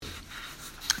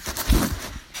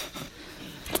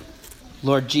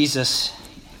Lord Jesus,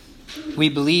 we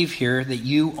believe here that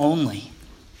you only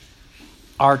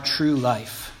are true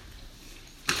life,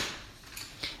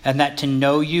 and that to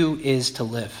know you is to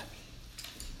live.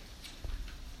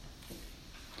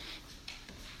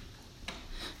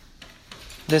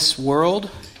 This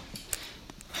world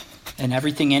and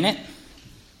everything in it,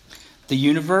 the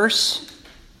universe,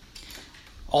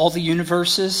 all the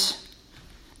universes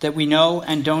that we know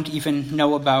and don't even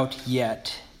know about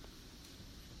yet,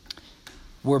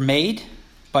 were made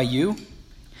by you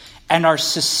and are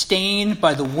sustained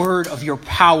by the word of your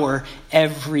power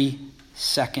every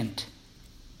second.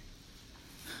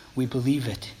 We believe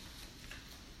it.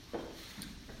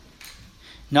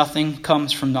 Nothing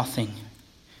comes from nothing.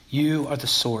 You are the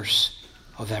source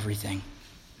of everything,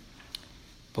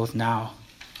 both now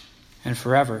and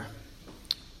forever.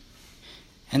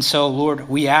 And so, Lord,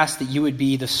 we ask that you would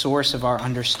be the source of our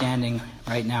understanding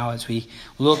right now as we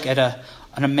look at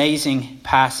an amazing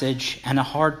passage and a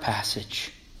hard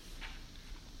passage.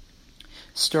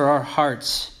 Stir our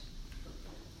hearts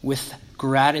with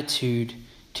gratitude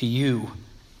to you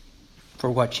for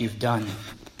what you've done.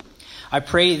 I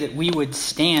pray that we would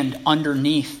stand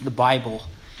underneath the Bible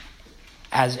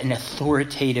as an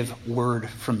authoritative word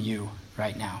from you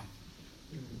right now.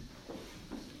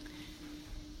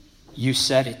 You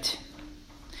said it.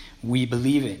 We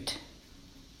believe it.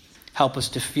 Help us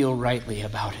to feel rightly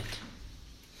about it.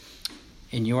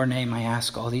 In your name I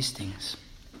ask all these things.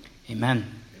 Amen.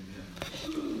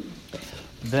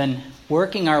 We've been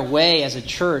working our way as a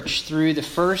church through the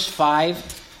first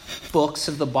 5 books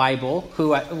of the Bible,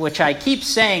 which I keep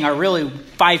saying are really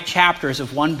 5 chapters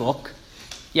of one book.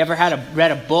 You ever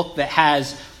read a book that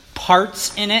has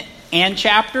parts in it and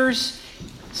chapters?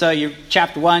 So you're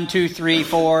chapter 1, 2, 3,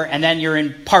 4, and then you're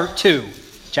in part 2.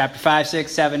 Chapter 5,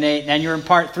 6, 7, 8, and then you're in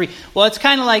part 3. Well, it's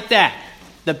kind of like that.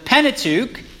 The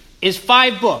Pentateuch is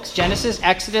 5 books: Genesis,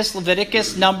 Exodus,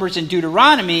 Leviticus, Numbers, and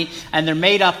Deuteronomy, and they're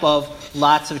made up of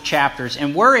lots of chapters.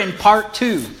 And we're in part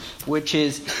 2, which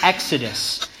is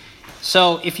Exodus.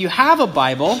 So if you have a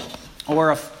Bible,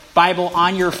 or a Bible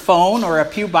on your phone, or a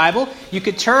pew Bible, you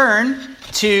could turn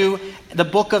to the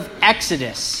book of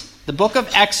Exodus. The book of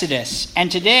Exodus.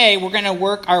 And today we're going to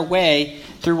work our way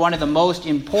through one of the most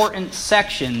important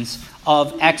sections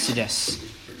of Exodus.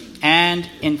 And,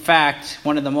 in fact,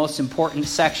 one of the most important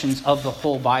sections of the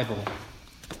whole Bible.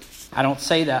 I don't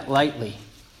say that lightly.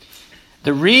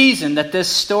 The reason that this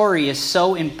story is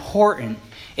so important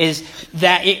is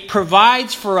that it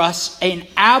provides for us an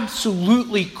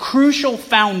absolutely crucial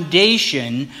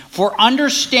foundation for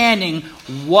understanding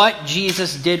what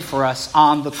Jesus did for us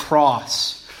on the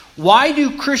cross. Why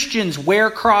do Christians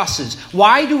wear crosses?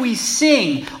 Why do we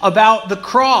sing about the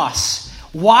cross?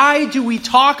 Why do we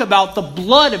talk about the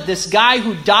blood of this guy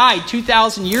who died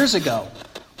 2,000 years ago?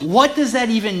 What does that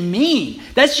even mean?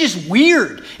 That's just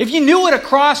weird. If you knew what a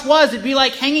cross was, it'd be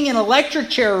like hanging an electric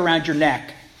chair around your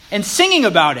neck and singing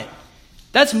about it.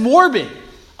 That's morbid,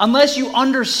 unless you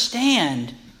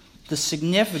understand the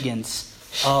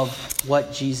significance of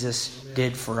what Jesus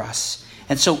did for us.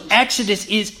 And so Exodus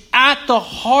is at the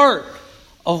heart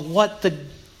of what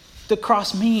the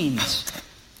cross means.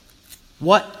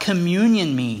 What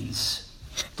communion means.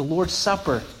 The Lord's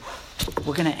Supper.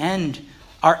 We're going to end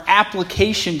our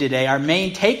application today. Our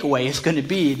main takeaway is going to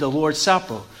be the Lord's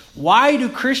Supper. Why do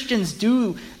Christians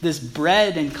do this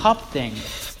bread and cup thing?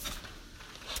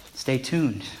 Stay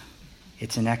tuned.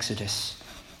 It's in Exodus.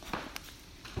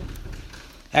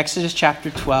 Exodus chapter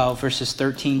 12, verses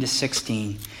 13 to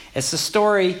 16. It's the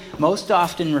story most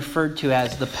often referred to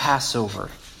as the Passover.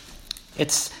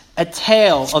 It's a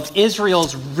tale of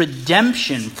Israel's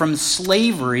redemption from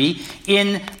slavery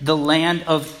in the land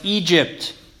of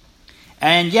Egypt.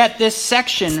 And yet this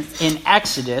section in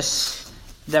Exodus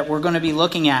that we're going to be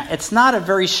looking at, it's not a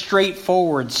very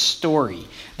straightforward story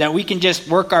that we can just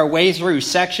work our way through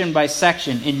section by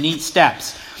section in neat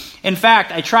steps. In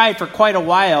fact, I tried for quite a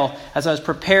while as I was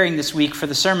preparing this week for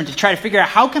the sermon to try to figure out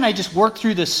how can I just work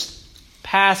through this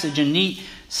passage in neat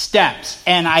steps.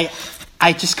 And I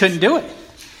just couldn't do it.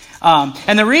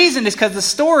 And the reason is because the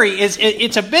story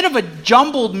it's a bit of a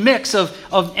jumbled mix of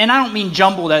and I don't mean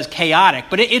jumbled as chaotic,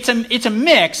 but it's a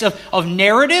mix of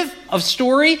narrative, of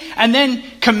story, and then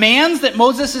commands that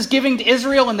Moses is giving to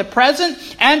Israel in the present,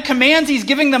 and commands he's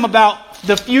giving them about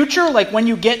the future, like when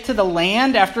you get to the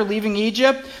land after leaving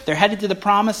Egypt, they're headed to the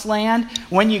promised land.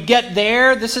 When you get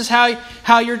there, this is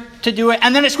how you're to do it.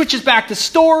 And then it switches back to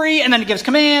story, and then it gives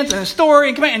commands, and a story,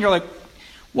 and command, and you're like,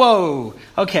 whoa,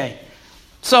 okay.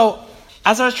 So,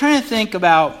 as I was trying to think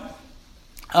about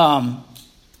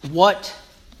what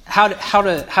how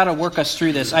to work us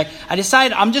through this. I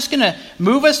decided I'm just going to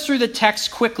move us through the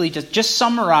text quickly to just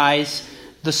summarize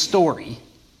the story.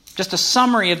 Just a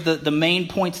summary of the main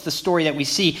points of the story that we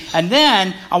see. And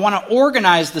then I want to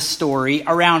organize the story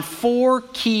around 4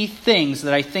 key things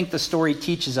that I think the story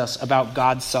teaches us about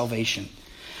God's salvation.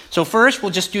 So first,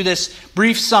 we'll just do this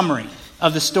brief summary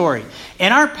of the story.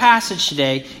 In our passage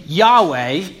today,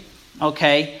 Yahweh,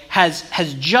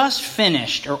 has just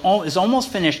finished, or is almost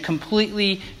finished,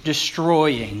 completely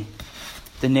destroying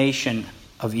the nation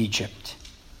of Egypt.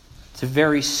 It's a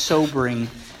very sobering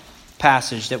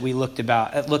passage that we looked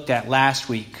at last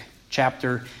week,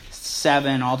 chapter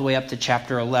 7 all the way up to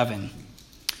chapter 11.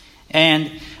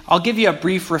 And I'll give you a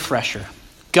brief refresher.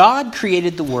 God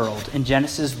created the world in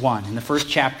Genesis 1, in the first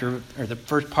chapter, or the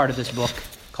first part of this book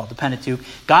called the Pentateuch.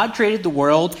 God created the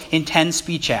world in 10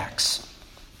 speech acts.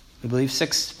 We believe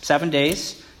 7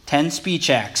 days, 10 speech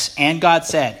acts. And God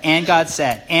said, and God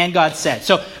said, and God said.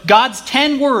 So God's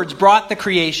 10 words brought the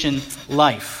creation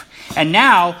life. And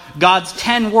now God's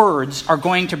 10 words are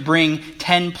going to bring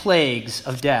 10 plagues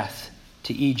of death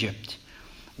to Egypt.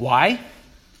 Why?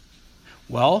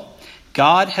 Well,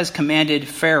 God has commanded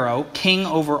Pharaoh, king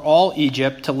over all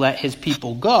Egypt, to let his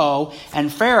people go.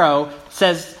 And Pharaoh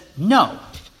says no,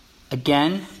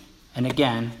 again and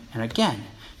again and again.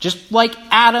 Just like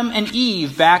Adam and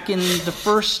Eve back in the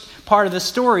first part of the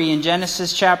story in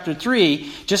Genesis chapter 3,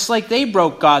 just like they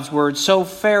broke God's word, so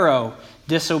Pharaoh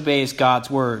disobeys God's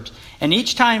word. And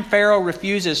each time Pharaoh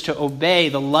refuses to obey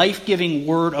the life-giving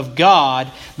word of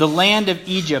God, the land of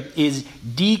Egypt is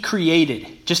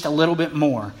decreated just a little bit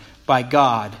more by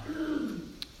God.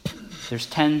 There's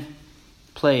 10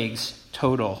 plagues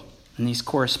total, and these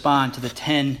correspond to the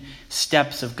 10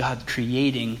 steps of God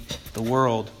creating the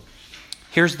world.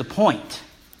 Here's the point.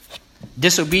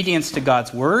 Disobedience to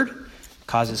God's word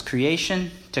causes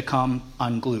creation to come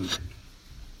unglued.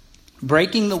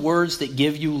 Breaking the words that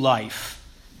give you life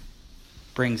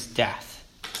brings death.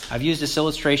 I've used this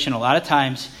illustration a lot of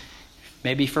times,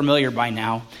 maybe familiar by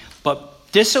now,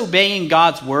 but disobeying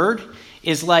God's word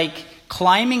is like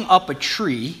climbing up a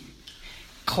tree,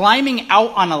 climbing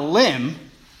out on a limb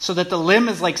so that the limb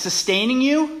is like sustaining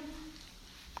you,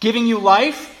 giving you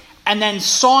life, and then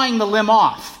sawing the limb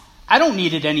off. I don't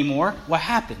need it anymore. What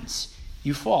happens?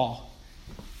 You fall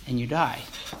and you die.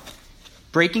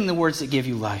 Breaking the words that give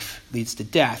you life leads to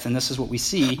death. And this is what we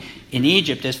see in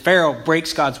Egypt as Pharaoh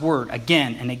breaks God's word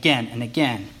again and again and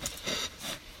again.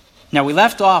 Now, we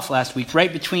left off last week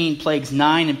right between plagues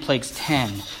 9 and plagues 10.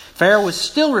 Pharaoh was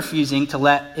still refusing to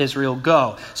let Israel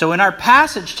go. So in our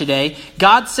passage today,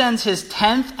 God sends his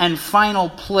 10th and final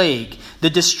plague,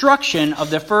 the destruction of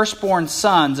the firstborn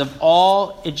sons of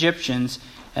all Egyptians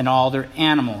and all their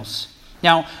animals.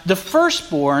 Now, the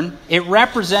firstborn, it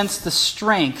represents the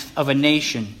strength of a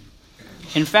nation.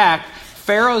 In fact,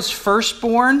 Pharaoh's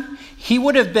firstborn, he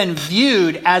would have been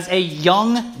viewed as a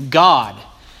young god,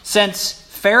 since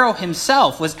Pharaoh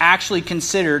himself was actually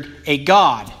considered a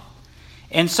god.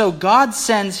 And so God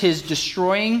sends his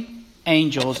destroying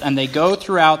angels, and they go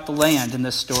throughout the land in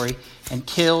this story and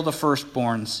kill the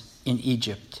firstborns in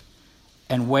Egypt.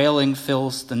 And wailing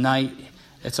fills the night.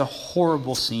 It's a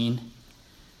horrible scene.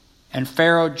 And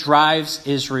Pharaoh drives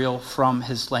Israel from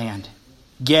his land.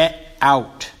 Get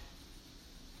out.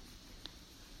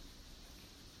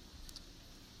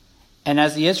 And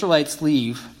as the Israelites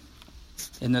leave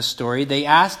in this story, they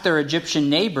ask their Egyptian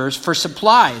neighbors for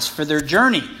supplies for their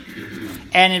journey.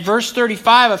 And in verse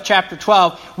 35 of chapter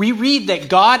 12, we read that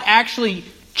God actually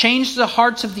changed the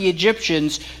hearts of the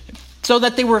Egyptians so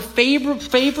that they were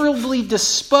favorably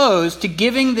disposed to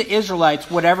giving the Israelites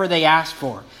whatever they asked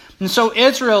for. And so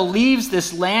Israel leaves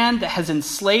this land that has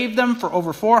enslaved them for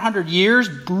over 400 years,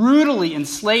 brutally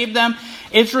enslaved them.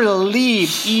 Israel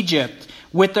leaves Egypt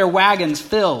with their wagons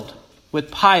filled with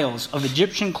piles of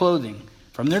Egyptian clothing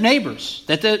from their neighbors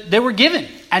that they were given,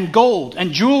 and gold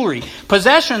and jewelry,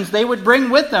 possessions they would bring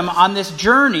with them on this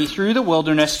journey through the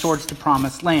wilderness towards the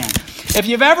promised land. If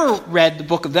you've ever read the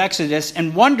book of Exodus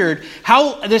and wondered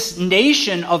how this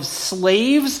nation of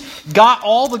slaves got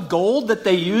all the gold that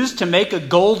they used to make a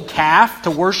gold calf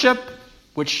to worship,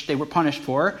 which they were punished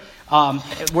for,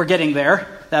 we're getting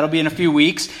there. That'll be in a few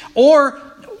weeks. Or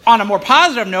on a more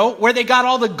positive note, where they got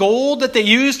all the gold that they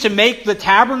used to make the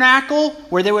tabernacle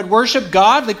where they would worship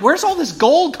God. Like, where's all this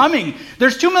gold coming?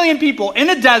 There's 2 million people in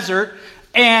a desert,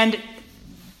 and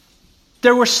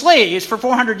there were slaves for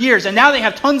 400 years, and now they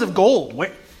have tons of gold.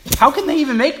 How can they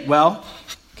even make? Well,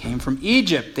 it came from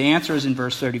Egypt. The answer is in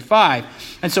verse 35.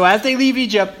 And so as they leave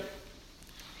Egypt,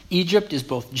 Egypt is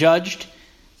both judged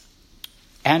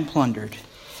and plundered.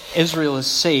 Israel is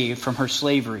saved from her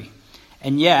slavery.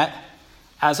 And yet,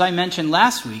 as I mentioned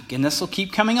last week, and this will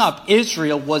keep coming up,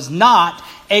 Israel was not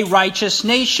a righteous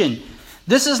nation.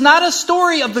 This is not a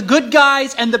story of the good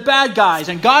guys and the bad guys,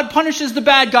 and God punishes the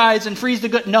bad guys and frees the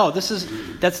good. No,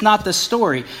 that's not the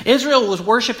story. Israel was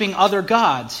worshiping other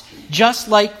gods, just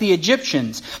like the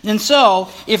Egyptians. And so,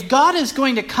 if God is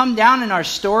going to come down in our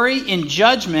story in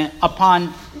judgment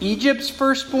upon Egypt's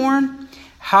firstborn,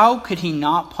 how could he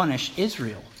not punish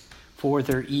Israel for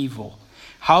their evil?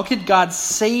 How could God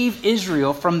save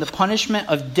Israel from the punishment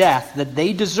of death that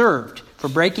they deserved for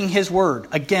breaking his word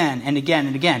again and again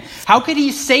and again? How could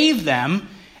he save them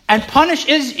and punish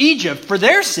Egypt for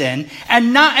their sin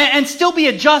and still be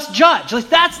a just judge?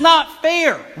 Like, that's not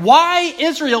fair. Why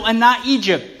Israel and not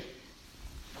Egypt?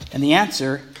 And the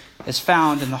answer is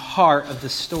found in the heart of the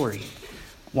story.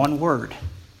 One word: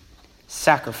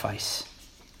 sacrifice.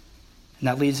 And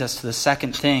that leads us to the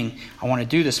second thing I want to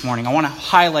do this morning. I want to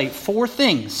highlight 4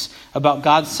 things about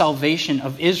God's salvation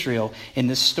of Israel in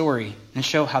this story and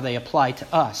show how they apply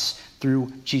to us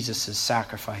through Jesus'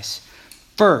 sacrifice.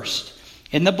 First,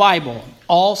 in the Bible,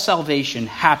 all salvation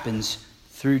happens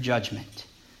through judgment.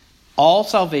 All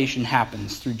salvation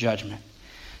happens through judgment.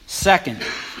 Second,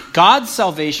 God's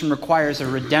salvation requires a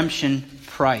redemption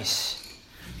price.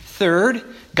 Third,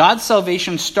 God's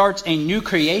salvation starts a new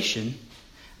creation.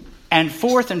 And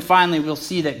fourth and finally, we'll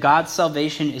see that God's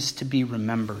salvation is to be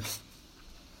remembered.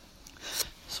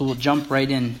 So we'll jump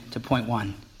right into point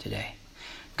 1 today.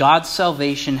 God's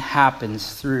salvation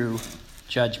happens through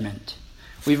judgment.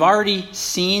 We've already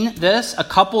seen this a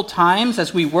couple times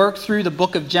as we worked through the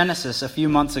book of Genesis a few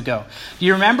months ago. Do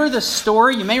you remember the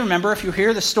story? You may remember, if you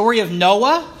hear, the story of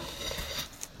Noah.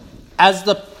 As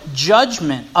the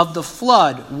judgment of the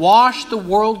flood washed the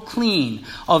world clean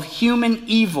of human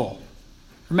evil.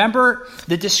 Remember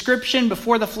the description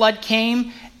before the flood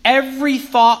came? Every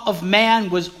thought of man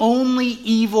was only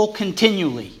evil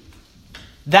continually.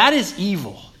 That is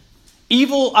evil.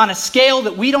 Evil on a scale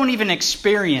that we don't even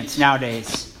experience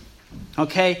nowadays.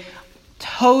 Okay?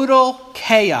 Total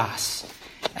chaos.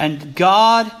 And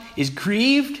God is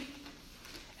grieved,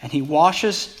 and he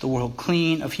washes the world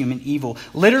clean of human evil.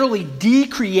 Literally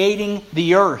decreating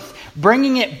the earth.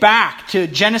 Bringing it back to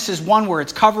Genesis 1 where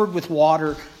it's covered with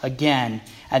water again.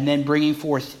 And then bringing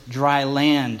forth dry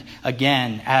land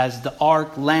again. As the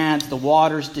ark lands, the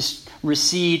waters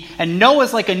recede. And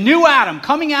Noah's like a new Adam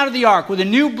coming out of the ark with a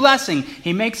new blessing.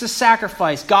 He makes a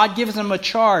sacrifice. God gives him a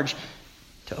charge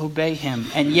to obey him.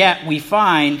 And yet we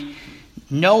find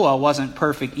Noah wasn't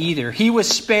perfect either. He was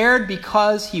spared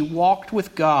because he walked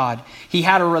with God. He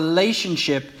had a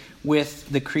relationship with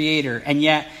the Creator. And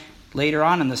yet, later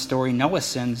on in the story, Noah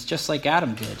sins just like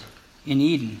Adam did in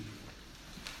Eden.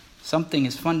 Something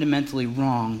is fundamentally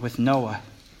wrong with Noah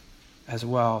as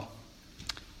well.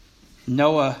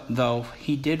 Noah, though,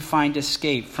 he did find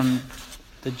escape from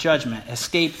the judgment.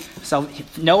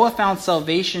 Noah found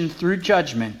salvation through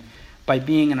judgment by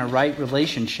being in a right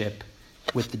relationship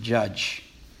with the judge.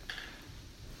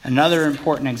 Another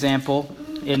important example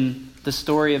in the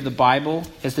story of the Bible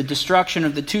is the destruction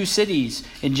of the 2 cities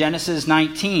in Genesis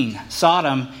 19,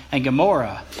 Sodom and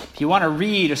Gomorrah. If you want to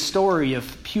read a story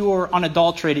of pure,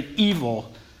 unadulterated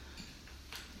evil,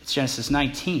 it's Genesis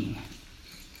 19.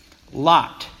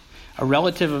 Lot, a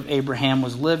relative of Abraham,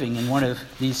 was living in one of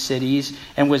these cities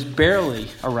and was barely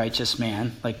a righteous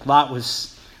man. Like Lot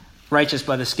was righteous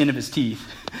by the skin of his teeth.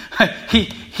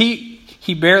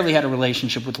 He barely had a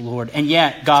relationship with the Lord, and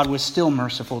yet God was still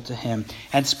merciful to him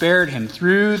and spared him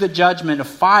through the judgment of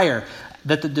fire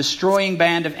that the destroying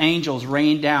band of angels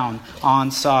rained down on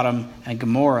Sodom and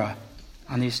Gomorrah,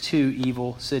 on these 2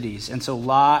 evil cities. And so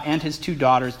Lot and his 2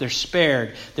 daughters, they're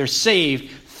spared, they're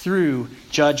saved through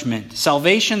judgment.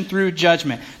 Salvation through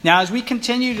judgment. Now, as we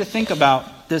continue to think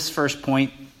about this first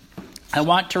point, I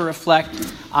want to reflect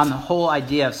on the whole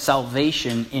idea of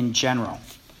salvation in general.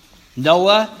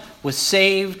 Noah was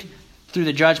saved through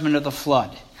the judgment of the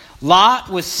flood. Lot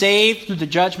was saved through the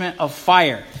judgment of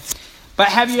fire. But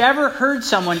have you ever heard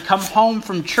someone come home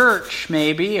from church,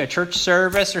 maybe, a church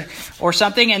service or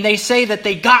something, and they say that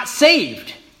they got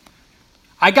saved?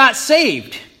 I got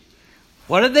saved.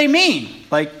 What did they mean?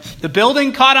 Like the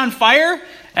building caught on fire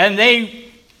and they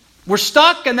were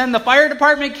stuck and then the fire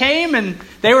department came and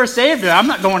they were saved? I'm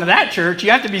not going to that church.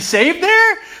 You have to be saved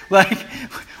there? Like,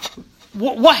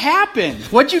 what happened?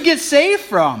 What'd you get saved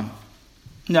from?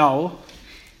 No,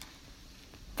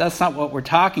 that's not what we're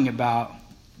talking about.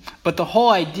 But the whole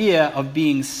idea of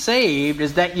being saved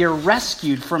is that you're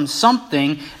rescued from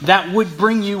something that would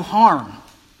bring you harm.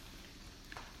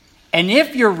 And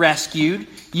if you're rescued,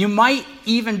 you might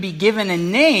even be given a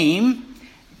name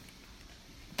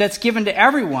that's given to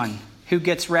everyone who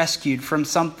gets rescued from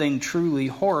something truly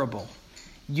horrible.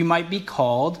 You might be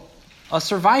called a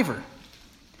survivor.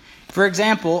 For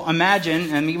example,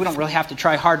 imagine, we don't really have to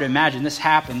try hard to imagine, this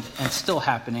happened and still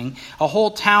happening, a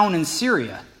whole town in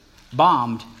Syria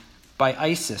bombed by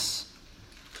ISIS.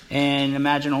 And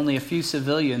imagine only a few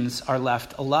civilians are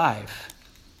left alive.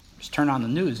 Just turn on the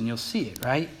news and you'll see it,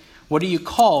 right? What do you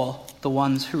call the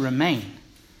ones who remain?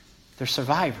 They're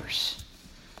survivors.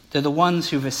 They're the ones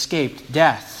who've escaped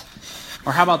death.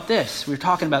 Or how about this? We were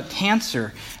talking about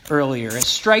cancer earlier. It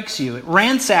strikes you. It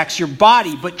ransacks your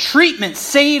body, but treatment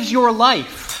saves your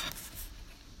life.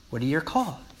 What are you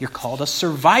called? You're called a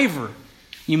survivor.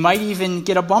 You might even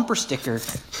get a bumper sticker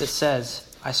that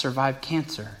says, I survived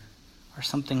cancer, or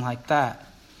something like that.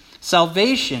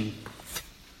 Salvation,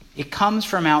 it comes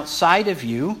from outside of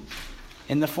you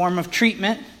in the form of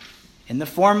treatment, in the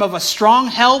form of a strong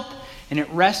help, and it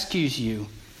rescues you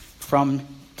from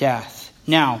death.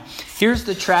 Now, here's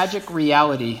the tragic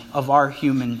reality of our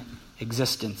human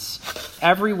existence.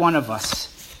 Every one of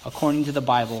us, according to the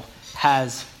Bible,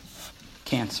 has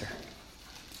cancer.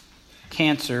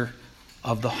 Cancer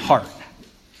of the heart.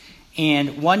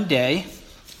 And one day,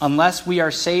 unless we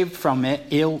are saved from it,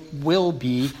 it will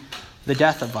be the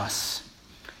death of us.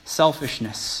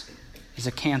 Selfishness is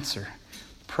a cancer.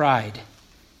 Pride,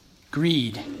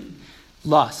 greed,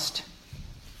 lust,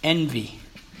 envy,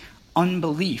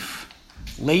 unbelief,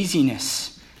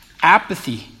 laziness,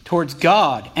 apathy towards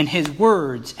God and His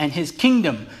words and His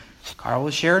kingdom. Carl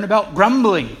was sharing about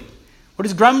grumbling. What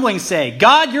does grumbling say?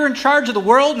 God, you're in charge of the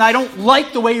world and I don't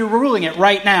like the way you're ruling it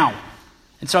right now.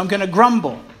 And so I'm going to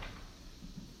grumble.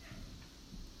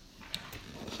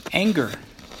 Anger.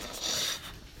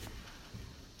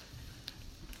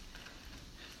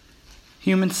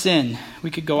 Human sin.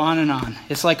 We could go on and on.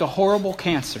 It's like a horrible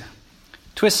cancer.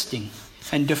 Twisting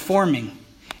and deforming.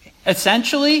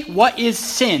 Essentially, what is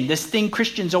sin? This thing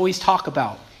Christians always talk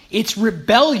about. It's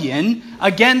rebellion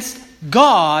against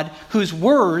God, whose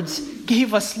words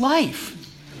gave us life.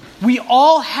 We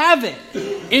all have it.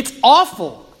 It's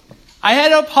awful. I had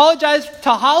to apologize to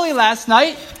Holly last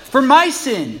night for my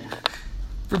sin.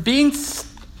 For being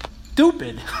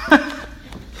stupid.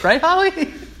 Right,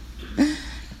 Holly?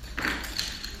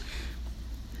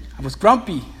 I was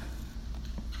grumpy.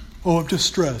 Oh, I'm just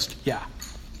stressed. Yeah,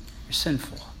 you're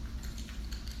sinful.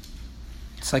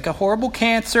 It's like a horrible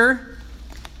cancer.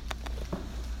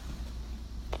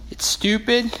 It's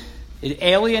stupid. It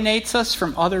alienates us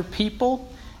from other people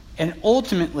and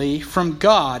ultimately from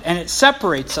God. And it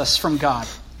separates us from God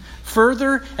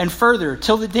further and further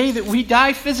till the day that we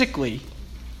die physically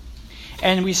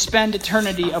and we spend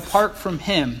eternity apart from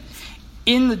Him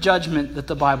in the judgment that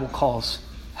the Bible calls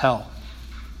hell.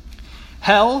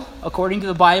 Hell, according to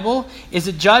the Bible, is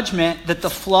a judgment that the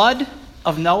flood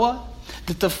of Noah,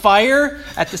 that the fire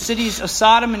at the cities of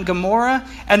Sodom and Gomorrah,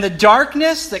 and the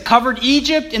darkness that covered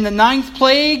Egypt in the 9th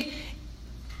plague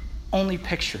only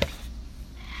pictured.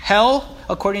 Hell,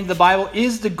 according to the Bible,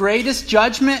 is the greatest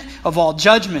judgment of all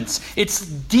judgments. It's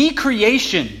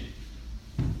decreation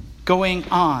going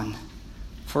on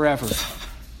forever.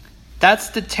 That's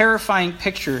the terrifying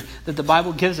picture that the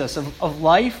Bible gives us of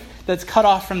life that's cut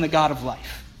off from the God of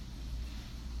life.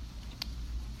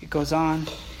 It goes on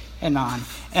and on.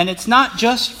 And it's not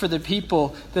just for the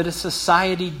people that a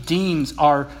society deems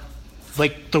are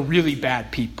like the really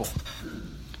bad people.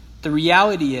 The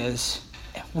reality is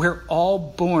we're all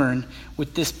born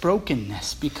with this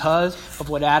brokenness because of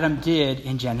what Adam did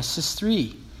in Genesis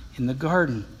 3 in the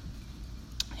garden.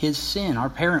 His sin, our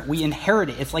parent, we inherit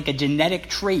it. It's like a genetic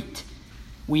trait.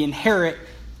 We inherit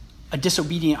a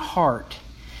disobedient heart.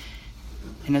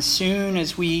 And as soon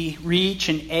as we reach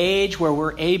an age where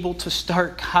we're able to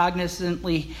start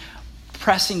cognizantly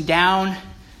pressing down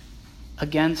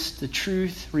against the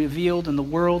truth revealed in the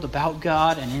world about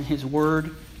God and in His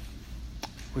Word,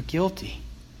 we're guilty.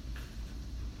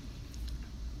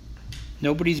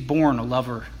 Nobody's born a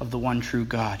lover of the one true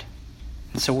God.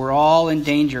 And so we're all in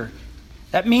danger.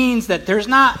 That means that there's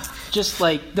not just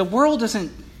like, the world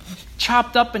isn't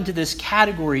chopped up into these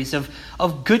categories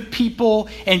of good people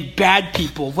and bad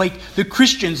people. Like the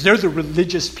Christians, they're the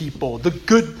religious people, the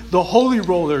good, the holy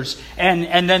rollers,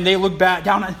 and then they look back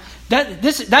down on that.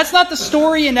 That's not the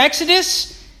story in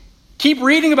Exodus. Keep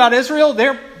reading about Israel.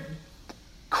 They're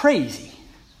crazy.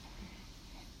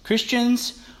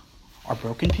 Christians are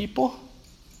broken people.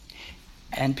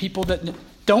 And people that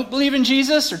don't believe in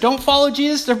Jesus or don't follow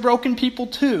Jesus, they're broken people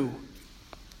too.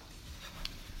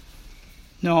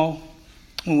 No,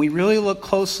 when we really look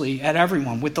closely at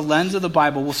everyone with the lens of the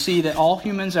Bible, we'll see that all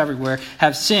humans everywhere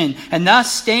have sinned and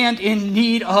thus stand in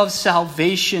need of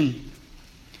salvation.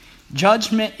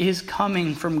 Judgment is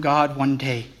coming from God one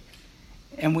day.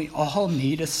 And we all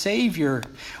need a Savior.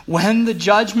 When the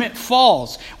judgment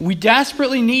falls, we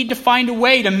desperately need to find a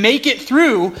way to make it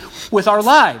through with our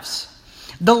lives.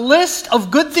 The list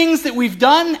of good things that we've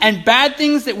done and bad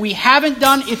things that we haven't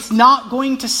done, it's not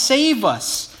going to save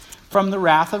us from the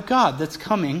wrath of God that's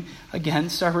coming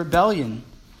against our rebellion.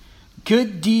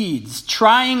 Good deeds,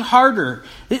 trying harder.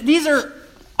 These are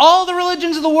all the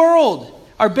religions of the world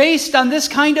are based on this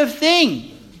kind of thing.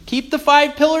 Keep the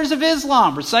 5 pillars of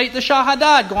Islam, recite the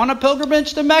Shahadat, go on a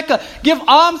pilgrimage to Mecca, give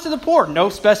alms to the poor. No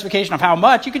specification of how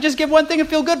much. You could just give one thing and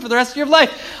feel good for the rest of your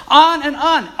life. On and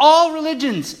on. All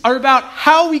religions are about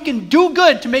how we can do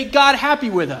good to make God happy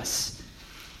with us.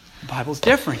 The Bible's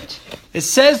different. It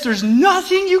says there's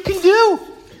nothing you can do.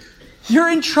 You're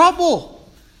in trouble.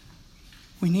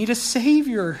 We need a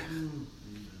Savior.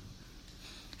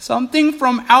 Something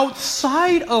from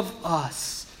outside of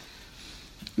us.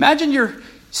 Imagine you're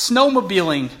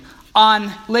snowmobiling on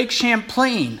Lake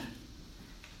Champlain.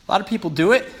 A lot of people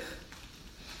do it.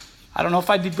 I don't know if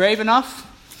I'd be brave enough.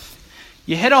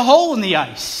 You hit a hole in the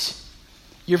ice.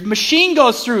 Your machine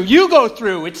goes through. You go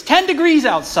through. It's 10 degrees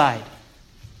outside.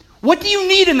 What do you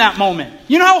need in that moment?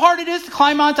 You know how hard it is to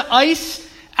climb onto ice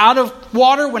out of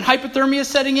water when hypothermia is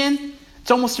setting in?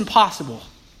 It's almost impossible.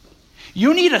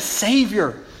 You need a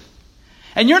Savior.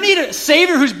 And you need a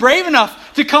Savior who's brave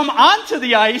enough to come onto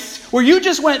the ice where you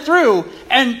just went through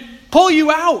and pull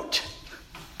you out.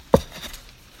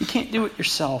 You can't do it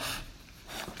yourself.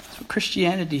 That's what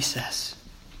Christianity says.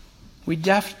 We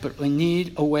desperately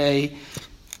need a way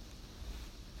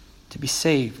to be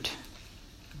saved.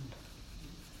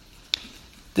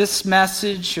 This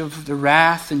message of the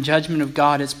wrath and judgment of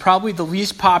God is probably the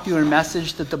least popular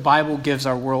message that the Bible gives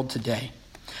our world today.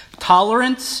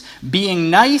 Tolerance, being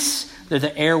nice, they're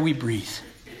the air we breathe.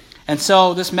 And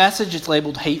so this message is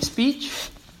labeled hate speech.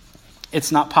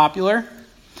 It's not popular.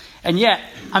 And yet,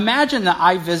 imagine that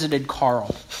I visited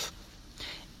Carl.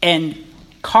 And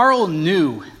Carl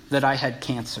knew that I had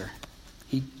cancer.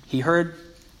 He heard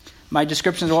my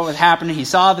description of what was happening. He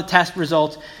saw the test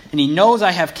results. And he knows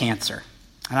I have cancer.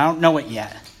 And I don't know it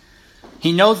yet.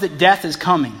 He knows that death is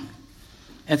coming.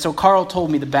 And so Carl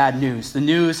told me the bad news. The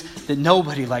news that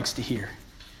nobody likes to hear.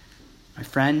 My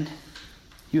friend,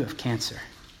 you have cancer.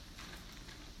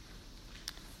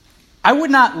 I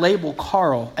would not label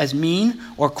Carl as mean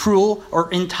or cruel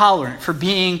or intolerant for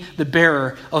being the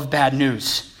bearer of bad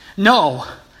news. No.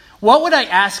 What would I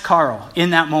ask Carl in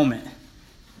that moment?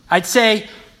 I'd say,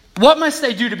 what must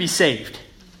I do to be saved?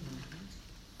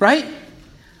 Right?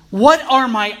 What are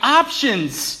my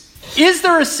options? Is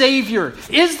there a Savior?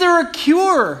 Is there a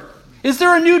cure? Is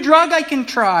there a new drug I can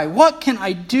try? What can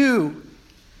I do?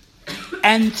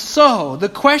 And so, the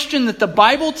question that the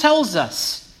Bible tells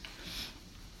us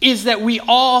is that we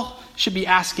all should be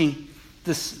asking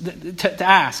this, to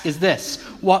ask is this: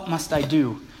 what must I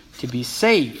do to be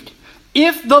saved?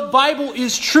 If the Bible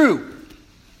is true,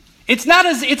 it's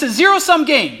a zero-sum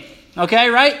game, okay,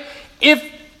 right?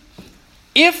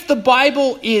 If the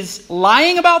Bible is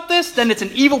lying about this, then it's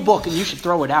an evil book and you should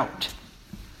throw it out.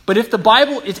 But if the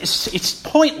Bible, it's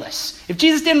pointless. If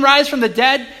Jesus didn't rise from the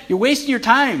dead, you're wasting your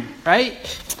time, right?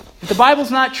 If the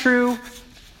Bible's not true,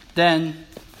 then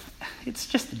it's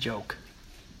just a joke.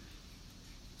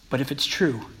 But if it's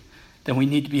true, then we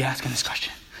need to be asking this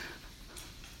question: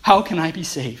 how can I be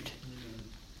saved?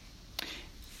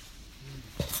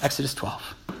 Exodus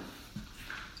 12.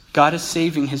 God is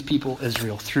saving his people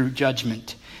Israel through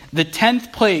judgment. The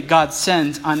 10th plague God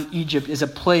sends on Egypt is a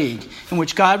plague in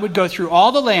which God would go through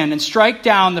all the land and strike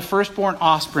down the firstborn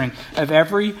offspring of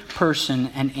every person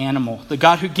and animal. The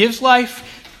God who gives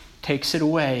life takes it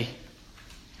away.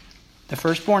 The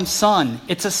firstborn son,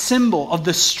 it's a symbol of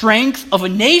the strength of a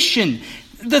nation.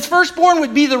 The firstborn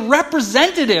would be the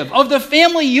representative of the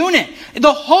family unit.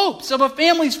 The hopes of a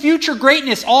family's future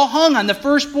greatness all hung on the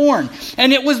firstborn.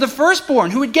 And it was the firstborn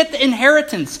who would get the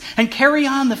inheritance and carry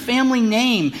on the family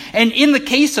name. And in the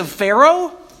case of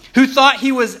Pharaoh, who thought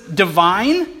he was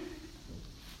divine,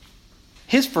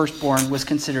 his firstborn was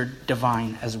considered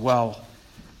divine as well.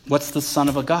 What's the son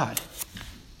of a god?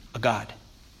 A god.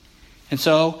 And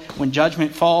so, when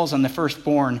judgment falls on the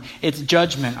firstborn, it's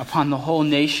judgment upon the whole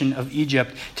nation of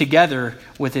Egypt, together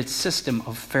with its system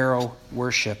of Pharaoh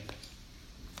worship.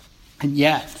 And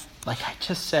yet, like I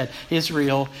just said,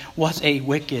 Israel was a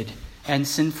wicked and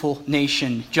sinful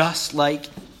nation, just like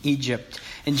Egypt.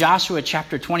 In Joshua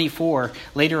chapter 24,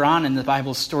 later on in the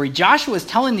Bible story, Joshua is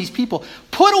telling these people,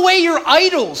 put away your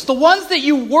idols, the ones that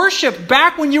you worshiped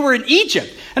back when you were in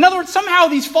Egypt. In other words, somehow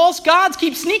these false gods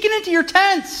keep sneaking into your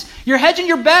tents. You're hedging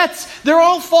your bets. They're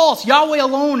all false. Yahweh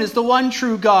alone is the one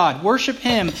true God. Worship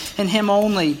him and him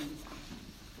only.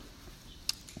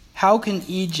 How can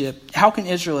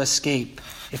Israel escape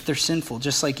if they're sinful,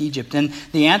 just like Egypt? And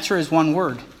the answer is one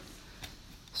word: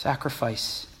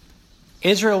 sacrifice.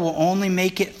 Israel will only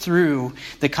make it through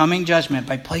the coming judgment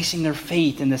by placing their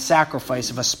faith in the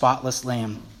sacrifice of a spotless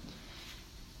lamb.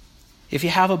 If you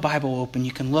have a Bible open,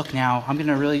 you can look now. I'm going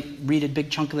to really read a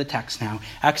big chunk of the text now.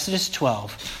 Exodus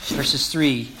 12, verses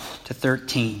 3 to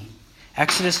 13.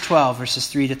 Exodus 12, verses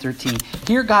 3 to 13.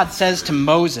 Here God says to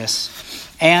Moses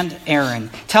and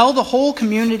Aaron, tell the whole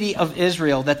community of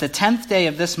Israel that the 10th day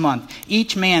of this month,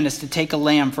 each man is to take a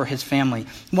lamb for his family,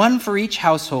 one for each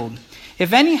household.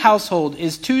 If any household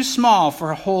is too small for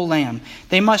a whole lamb,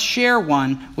 they must share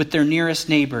one with their nearest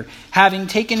neighbor, having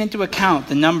taken into account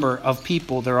the number of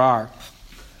people there are.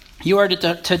 You are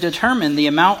to determine the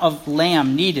amount of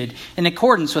lamb needed in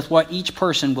accordance with what each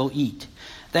person will eat.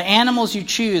 The animals you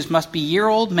choose must be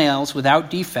year-old males without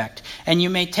defect, and you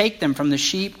may take them from the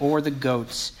sheep or the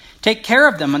goats. Take care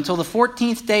of them until the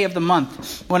 14th day of the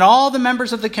month, when all the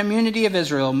members of the community of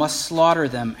Israel must slaughter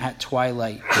them at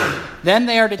twilight. Then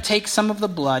they are to take some of the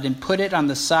blood and put it on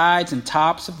the sides and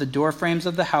tops of the doorframes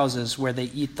of the houses where they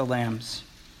eat the lambs.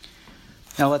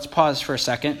 Now let's pause for a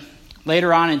second.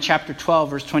 Later on in chapter 12,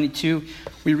 verse 22,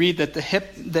 we read that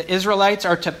the Israelites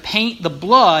are to paint the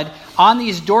blood on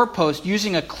these doorposts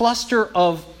using a cluster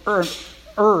of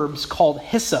herbs called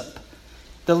hyssop.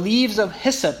 The leaves of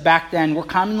hyssop back then were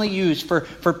commonly used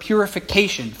for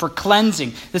purification, for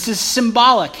cleansing. This is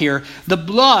symbolic here. The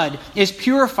blood is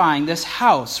purifying this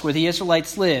house where the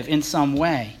Israelites live in some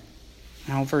way.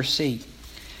 Now verse 8.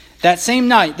 That same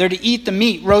night they're to eat the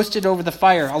meat roasted over the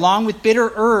fire, along with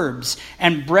bitter herbs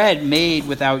and bread made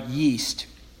without yeast.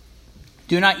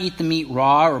 Do not eat the meat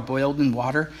raw or boiled in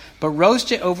water, but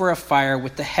roast it over a fire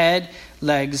with the head,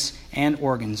 legs, and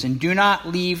organs. And do not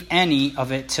leave any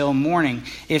of it till morning.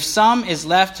 If some is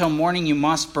left till morning, you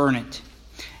must burn it.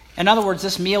 In other words,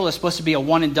 this meal is supposed to be a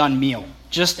one-and-done meal,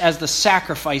 just as the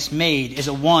sacrifice made is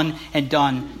a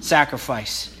one-and-done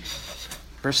sacrifice.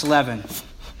 Verse 11.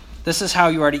 This is how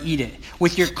you are to eat it.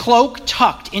 With your cloak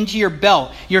tucked into your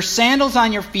belt, your sandals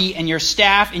on your feet, and your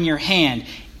staff in your hand.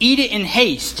 Eat it in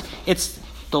haste. It's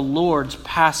the Lord's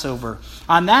Passover.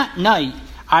 On that night,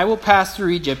 I will pass through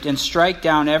Egypt and strike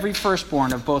down every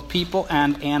firstborn of both people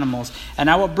and animals. And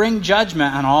I will bring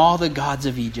judgment on all the gods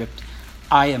of Egypt.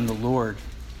 I am the Lord.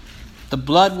 The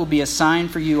blood will be a sign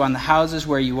for you on the houses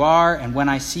where you are. And when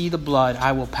I see the blood,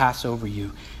 I will pass over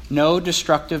you. No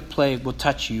destructive plague will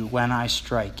touch you when I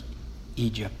strike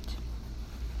Egypt.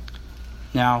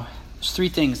 Now, there's three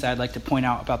things that I'd like to point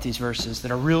out about these verses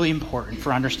that are really important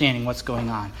for understanding what's going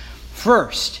on.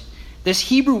 First, this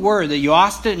Hebrew word that you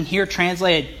often hear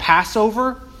translated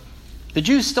Passover, the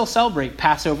Jews still celebrate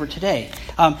Passover today.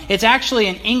 It's actually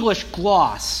an English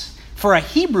gloss for a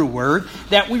Hebrew word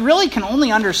that we really can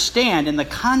only understand in the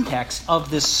context of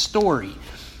this story.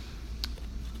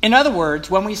 In other words,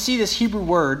 when we see this Hebrew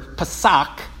word,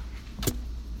 Pesach,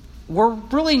 we're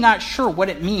really not sure what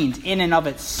it means in and of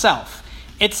itself.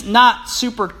 It's not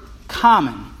super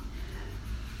common.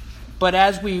 But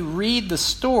as we read the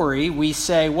story, we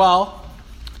say, well,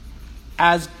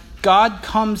 as God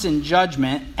comes in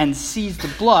judgment and sees the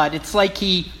blood, it's like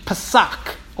he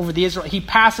Pesach over the Israel. He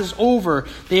passes over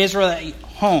the Israelite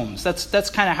homes. That's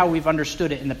kind of how we've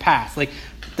understood it in the past. Like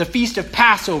the feast of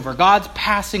Passover, God's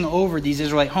passing over these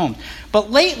Israelite homes. But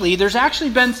lately, there's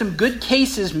actually been some good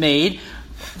cases made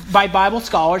by Bible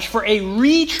scholars for a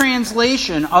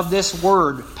retranslation of this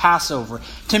word Passover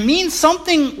to mean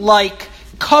something like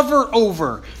cover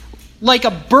over, like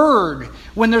a bird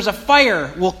when there's a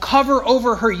fire will cover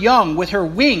over her young with her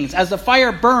wings as the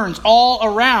fire burns all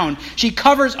around. She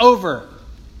covers over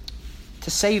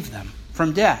to save them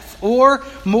from death. Or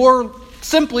more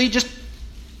simply, just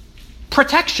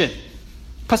protection.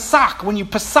 Pesach, when you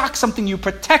Pesach something, you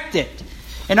protect it.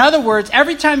 In other words,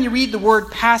 every time you read the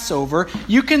word Passover,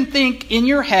 you can think in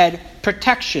your head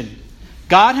protection.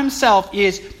 God himself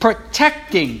is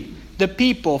protecting the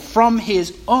people from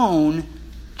his own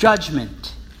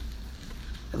judgment.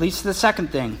 At least the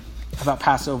second thing about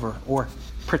Passover, or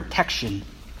protection.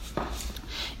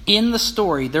 In the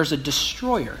story, there's a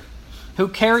destroyer who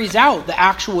carries out the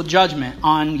actual judgment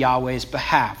on Yahweh's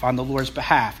behalf, on the Lord's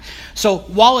behalf. So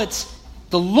while it's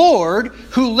the Lord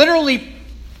who literally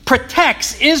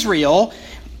protects Israel,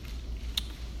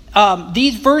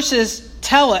 these verses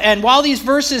while these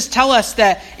verses tell us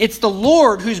that it's the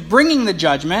Lord who's bringing the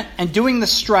judgment and doing the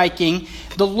striking,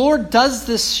 the Lord does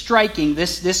this striking,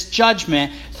 this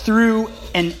judgment, through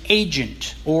an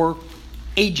agent or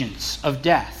agents of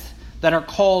death that are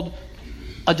called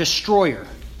a destroyer.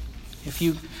 If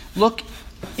you look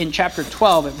in chapter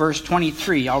 12 at verse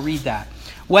 23, I'll read that.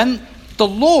 When the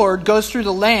Lord goes through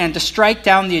the land to strike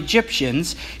down the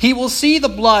Egyptians, he will see the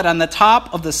blood on the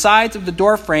top of the sides of the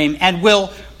doorframe and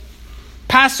will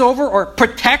pass over or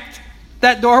protect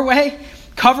that doorway,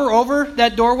 cover over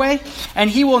that doorway, and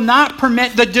he will not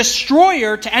permit the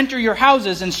destroyer to enter your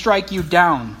houses and strike you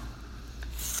down.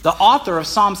 The author of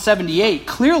Psalm 78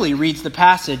 clearly reads the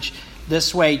passage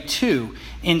this way too.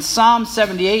 In Psalm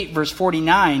 78, verse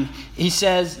 49,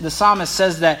 the psalmist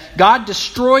says that God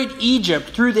destroyed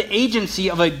Egypt through the agency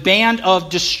of a band of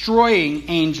destroying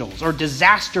angels or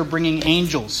disaster-bringing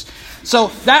angels. So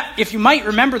that, if you might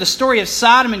remember the story of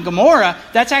Sodom and Gomorrah,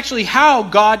 that's actually how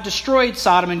God destroyed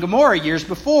Sodom and Gomorrah years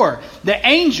before. The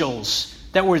angels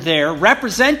that were there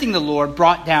representing the Lord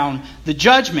brought down the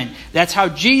judgment. That's how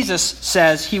Jesus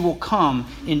says he will come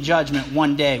in judgment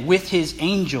one day with his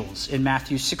angels in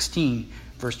Matthew 16,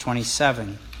 verse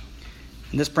 27.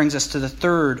 And this brings us to the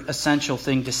third essential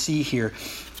thing to see here.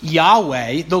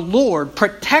 Yahweh, the Lord,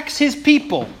 protects his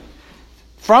people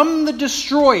from the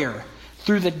destroyer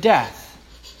through the death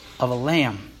of a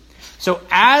lamb. So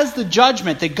as the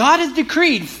judgment that God has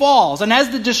decreed falls, and as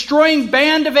the destroying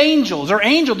band of angels, or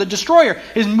angel, the destroyer,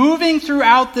 is moving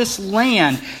throughout this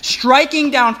land, striking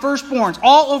down firstborns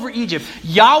all over Egypt,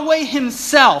 Yahweh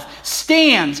himself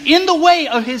stands in the way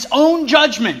of his own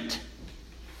judgment.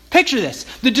 Picture this.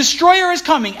 The destroyer is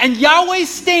coming, and Yahweh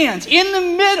stands in the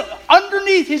middle,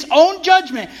 underneath his own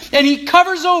judgment, and he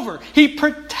covers over. He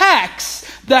protects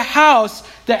the house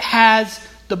that has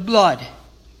the blood.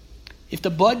 If the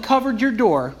blood covered your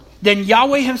door, then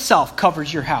Yahweh himself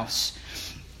covers your house.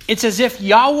 It's as if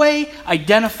Yahweh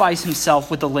identifies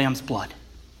himself with the lamb's blood.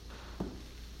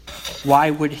 Why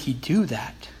would he do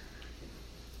that?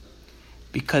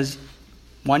 Because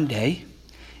one day,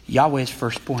 Yahweh's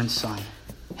firstborn son,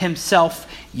 himself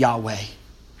Yahweh.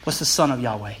 What's the son of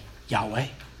Yahweh? Yahweh.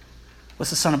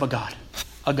 What's the son of a God?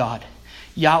 A God.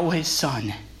 Yahweh's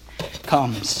son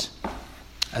comes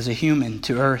as a human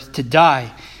to earth to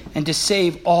die and to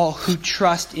save all who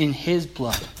trust in his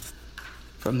blood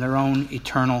from their own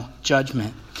eternal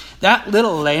judgment. That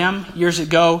little lamb years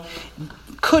ago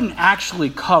couldn't actually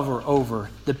cover over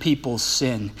the people's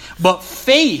sin. But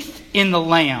faith in the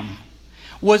lamb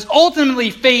was ultimately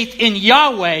faith in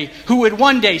Yahweh, who would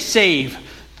one day save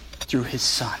through his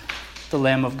son, the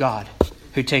Lamb of God,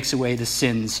 who takes away the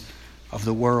sins of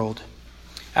the world.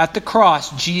 At the cross,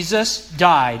 Jesus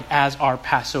died as our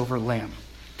Passover lamb.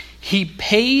 He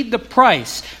paid the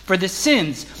price for the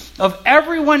sins of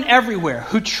everyone everywhere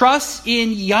who trusts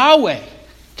in Yahweh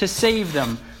to save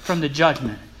them from the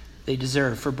judgment they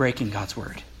deserve for breaking God's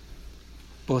word,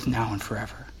 both now and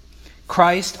forever.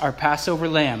 Christ, our Passover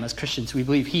lamb, as Christians, we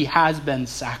believe he has been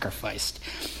sacrificed.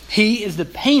 He is the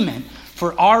payment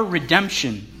for our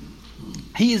redemption.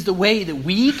 He is the way that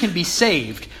we can be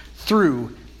saved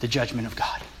through the judgment of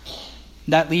God.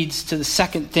 That leads to the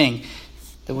second thing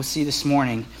that we'll see this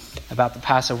morning about the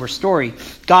Passover story.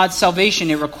 God's salvation,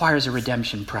 it requires a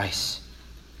redemption price.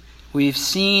 We've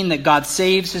seen that God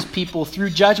saves his people through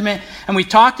judgment, and we've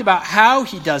talked about how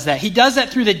he does that. He does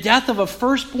that through the death of a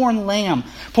firstborn lamb,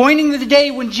 pointing to the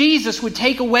day when Jesus would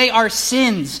take away our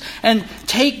sins and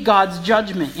take God's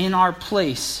judgment in our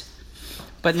place.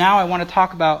 But now I want to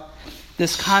talk about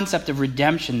this concept of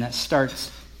redemption that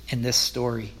starts in this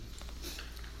story.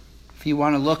 If you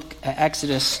want to look at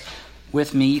Exodus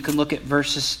with me, you can look at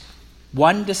verses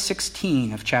 1 to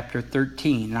 16 of chapter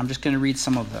 13, and I'm just going to read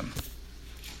some of them.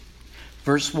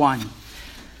 Verse 1.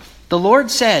 The Lord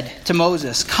said to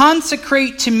Moses,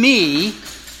 "Consecrate to me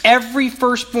every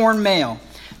firstborn male.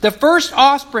 The first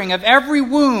offspring of every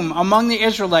womb among the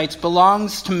Israelites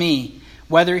belongs to me,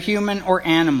 whether human or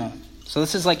animal." So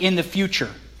this is like in the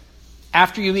future.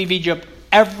 After you leave Egypt,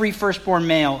 every firstborn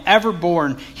male ever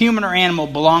born, human or animal,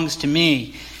 belongs to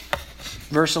me.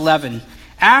 Verse 11.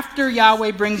 After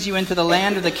Yahweh brings you into the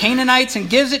land of the Canaanites and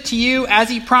gives it to you as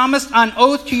he promised on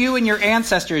oath to you and your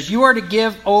ancestors, you are to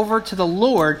give over to the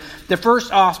Lord the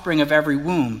first offspring of every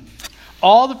womb.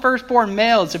 All the firstborn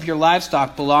males of your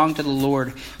livestock belong to the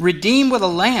Lord. Redeem with a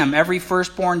lamb every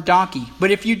firstborn donkey. But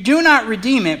if you do not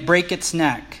redeem it, break its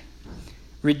neck.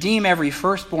 Redeem every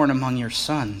firstborn among your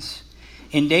sons.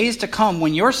 In days to come,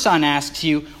 when your son asks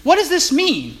you, "What does this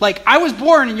mean? Like, I was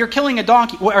born and you're killing a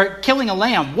donkey or killing a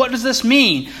lamb. What does this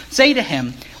mean?" Say to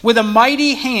him, "With a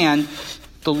mighty hand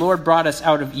the Lord brought us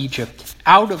out of Egypt,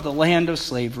 out of the land of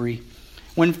slavery.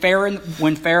 When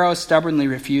Pharaoh stubbornly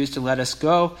refused to let us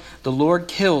go, the Lord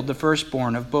killed the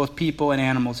firstborn of both people and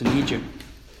animals in Egypt.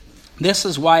 This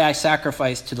is why I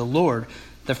sacrifice to the Lord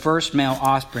the first male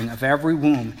offspring of every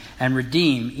womb and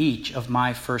redeem each of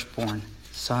my firstborn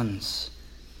sons.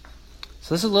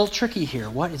 So this is a little tricky here.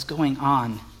 What is going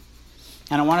on?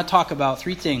 And I want to talk about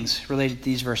three things related to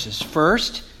these verses.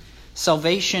 First,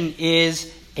 salvation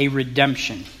is a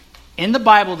redemption. In the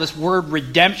Bible, this word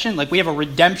redemption, like we have a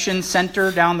redemption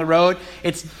center down the road,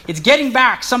 it's getting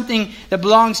back something that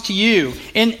belongs to you.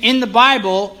 In the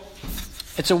Bible,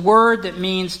 it's a word that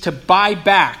means to buy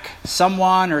back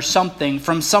someone or something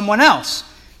from someone else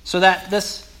so that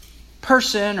this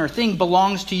person or thing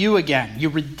belongs to you again. You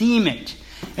redeem it.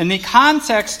 In the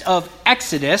context of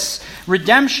Exodus,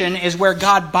 redemption is where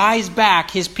God buys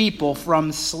back his people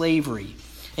from slavery.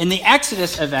 In the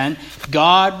Exodus event,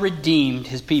 God redeemed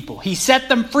his people. He set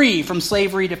them free from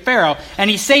slavery to Pharaoh, and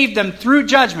he saved them through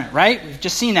judgment, right? We've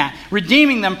just seen that.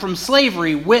 Redeeming them from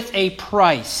slavery with a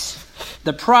price.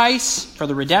 The price for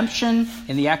the redemption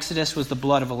in the Exodus was the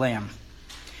blood of a lamb.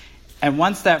 And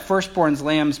once that firstborn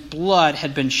lamb's blood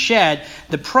had been shed,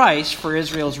 the price for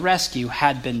Israel's rescue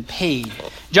had been paid.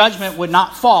 Judgment would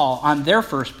not fall on their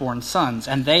firstborn sons,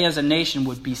 and they as a nation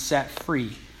would be set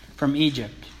free from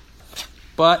Egypt.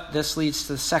 But this leads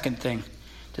to the second thing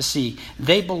to see.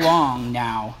 They belong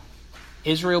now,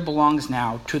 Israel belongs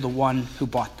now to the one who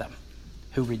bought them,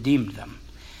 who redeemed them.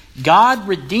 God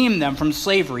redeemed them from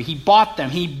slavery. He bought them.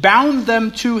 He bound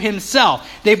them to himself.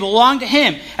 They belong to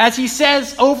him. As he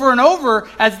says over and over,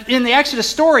 as in the Exodus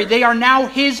story, they are now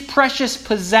his precious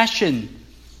possession.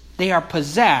 They are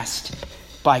possessed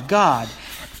by God.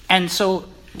 And so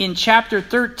in chapter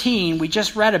 13, we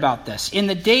just read about this. In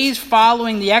the days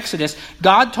following the Exodus,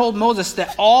 God told Moses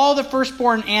that all the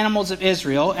firstborn animals of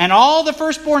Israel and all the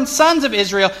firstborn sons of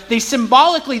Israel,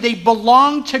 they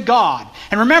belong to God.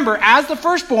 And remember, as the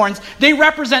firstborns, they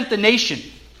represent the nation.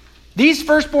 These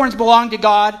firstborns belong to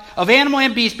God of animal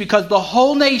and beast because the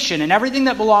whole nation and everything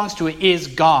that belongs to it is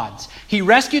God's. He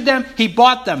rescued them. He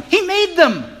bought them. He made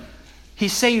them. He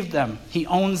saved them. He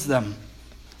owns them.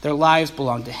 Their lives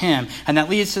belong to him. And that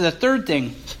leads to the third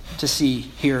thing to see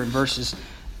here in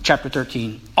chapter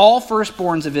 13. All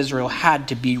firstborns of Israel had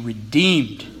to be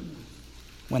redeemed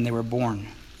when they were born.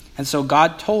 And so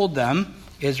God told them,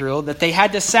 Israel, that they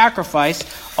had to sacrifice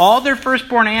all their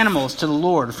firstborn animals to the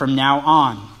Lord from now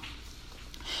on.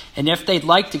 And if they'd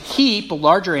like to keep a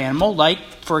larger animal, like,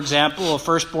 for example, a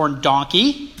firstborn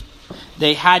donkey,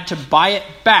 they had to buy it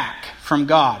back from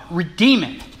God, redeem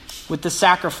it with the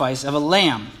sacrifice of a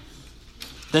lamb.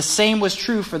 The same was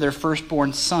true for their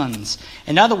firstborn sons.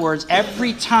 In other words,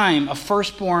 every time a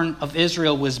firstborn of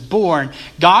Israel was born,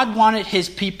 God wanted his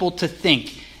people to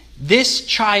think, this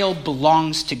child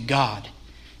belongs to God.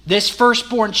 This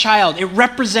firstborn child, it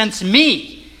represents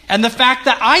me and the fact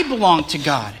that I belong to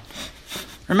God.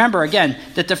 Remember, again,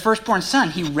 that the firstborn son,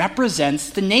 he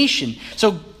represents the nation.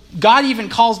 So God even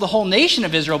calls the whole nation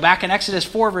of Israel, back in Exodus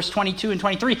 4, verse 22 and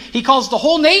 23, he calls the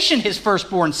whole nation his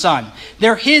firstborn son.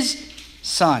 They're his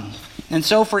son. And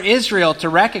so for Israel to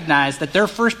recognize that their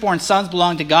firstborn sons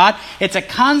belong to God, it's a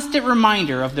constant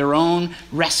reminder of their own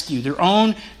rescue, their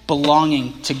own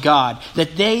belonging to God,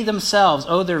 that they themselves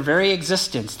owe their very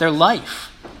existence, their life,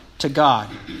 to God.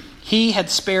 He had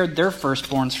spared their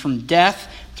firstborns from death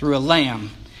through a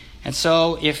lamb. And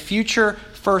so if future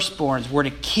firstborns were to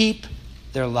keep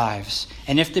their lives,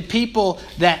 and if the people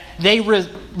that they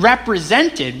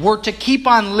represented were to keep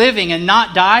on living and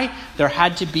not die, there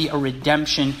had to be a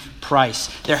redemption price.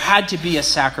 There had to be a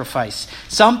sacrifice.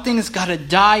 Something's got to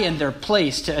die in their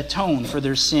place to atone for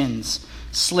their sins.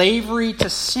 Slavery to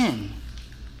sin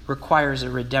requires a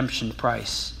redemption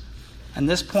price. And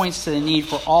this points to the need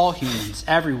for all humans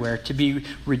everywhere to be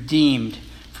redeemed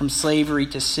from slavery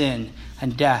to sin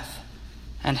and death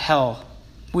and hell.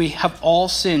 We have all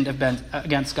sinned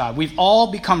against God. We've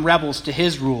all become rebels to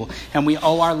his rule, and we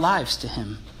owe our lives to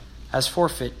him as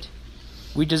forfeit.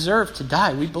 We deserve to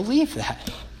die. We believe that.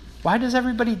 Why does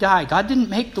everybody die? God didn't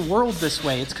make the world this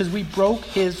way. It's because we broke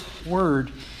his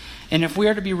word. And if we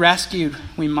are to be rescued,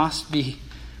 we must be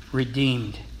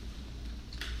redeemed.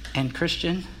 And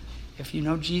Christian, if you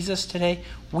know Jesus today,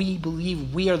 we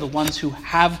believe we are the ones who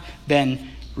have been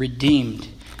redeemed.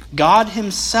 God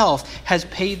himself has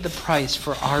paid the price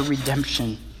for our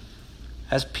redemption.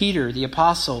 As Peter, the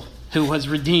apostle, who was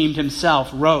redeemed himself,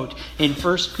 wrote in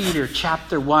 1 Peter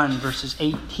chapter 1, verses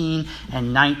 18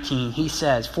 and 19, he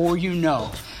says, "For you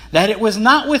know that it was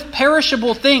not with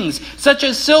perishable things, such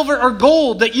as silver or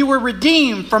gold, that you were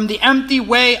redeemed from the empty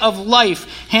way of life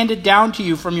handed down to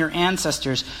you from your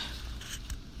ancestors.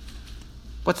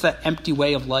 What's that empty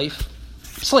way of life?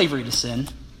 Slavery to sin.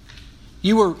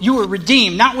 You were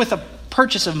redeemed, not with a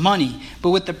purchase of money, but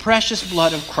with the precious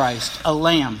blood of Christ, a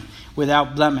lamb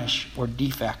without blemish or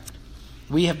defect.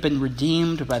 We have been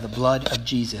redeemed by the blood of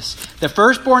Jesus. The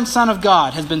firstborn Son of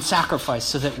God has been sacrificed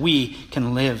so that we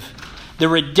can live. The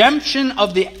redemption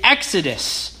of the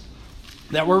Exodus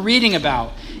that we're reading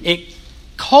about, it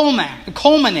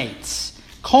culminates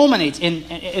in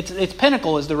its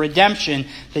pinnacle is the redemption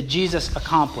that Jesus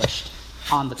accomplished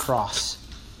on the cross.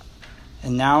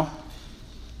 And now,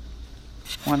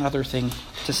 one other thing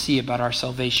to see about our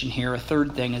salvation here, a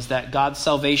third thing, is that God's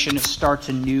salvation starts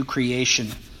a new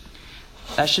creation.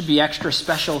 That should be extra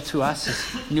special to us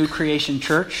as New Creation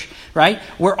Church, right?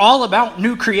 We're all about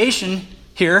new creation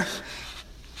here.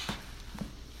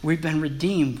 We've been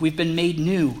redeemed. We've been made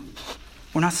new.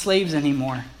 We're not slaves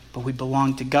anymore, but we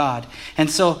belong to God. And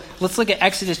so let's look at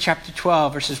Exodus chapter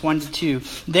 12, verses 1 to 2.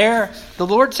 There, the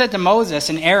Lord said to Moses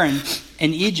and Aaron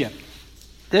in Egypt,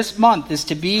 "This month is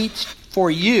to be for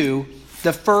you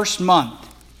the first month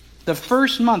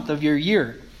of your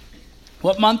year."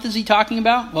 What month is he talking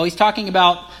about? Well, he's talking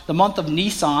about the month of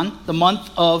Nisan, the month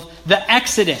of the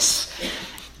Exodus.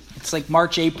 It's like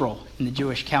March, April in the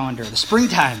Jewish calendar, the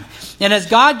springtime. And as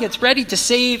God gets ready to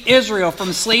save Israel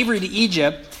from slavery to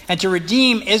Egypt and to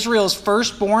redeem Israel's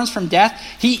firstborns from death,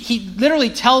 he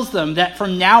literally tells them that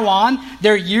from now on,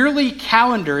 their yearly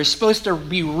calendar is supposed to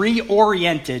be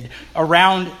reoriented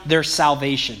around their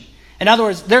salvation. In other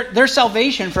words, their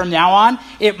salvation from now on,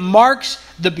 it marks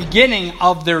the beginning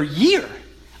of their year,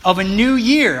 of a new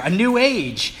year, a new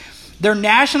age. Their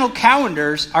national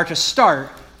calendars are to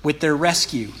start with their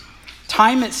rescue.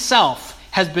 Time itself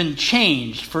has been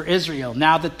changed for Israel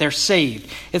now that they're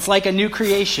saved. It's like a new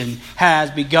creation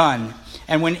has begun.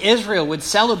 And when Israel would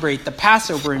celebrate the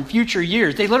Passover in future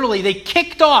years, they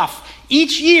kicked off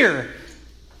each year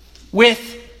with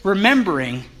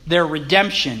remembering their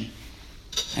redemption.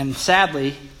 And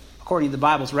sadly, according to the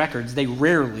Bible's records, they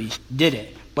rarely did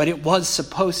it. But it was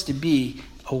supposed to be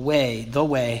the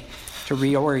way to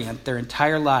reorient their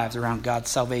entire lives around God's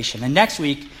salvation. And next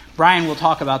week, Brian will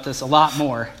talk about this a lot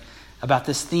more, about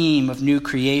this theme of new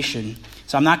creation.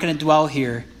 So I'm not going to dwell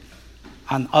here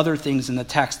on other things in the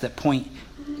text that point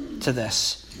to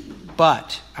this.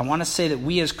 But I want to say that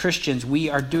we as Christians, we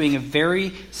are doing a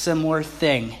very similar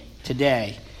thing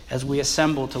today as we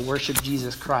assemble to worship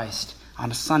Jesus Christ on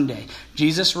a Sunday.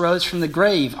 Jesus rose from the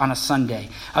grave on a Sunday,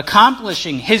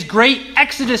 accomplishing his great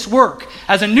Exodus work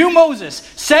as a new Moses,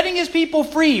 setting his people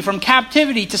free from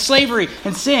captivity to slavery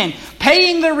and sin,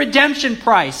 paying their redemption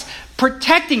price,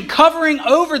 protecting, covering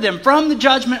over them from the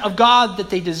judgment of God that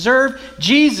they deserve.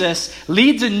 Jesus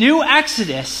leads a new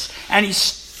Exodus, and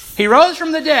he rose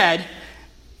from the dead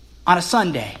on a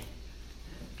Sunday,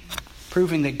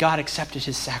 proving that God accepted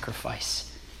his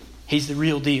sacrifice. He's the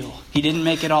real deal. He didn't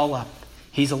make it all up.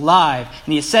 He's alive,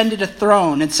 and he ascended a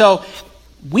throne. And so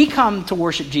we come to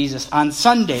worship Jesus on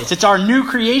Sundays. It's our new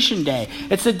creation day.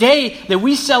 It's the day that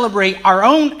we celebrate our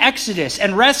own exodus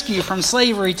and rescue from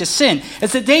slavery to sin.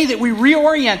 It's the day that we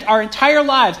reorient our entire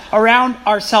lives around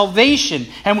our salvation.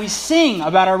 And we sing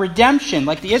about our redemption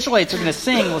like the Israelites are going to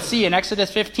sing. We'll see in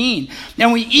Exodus 15.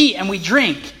 And we eat and we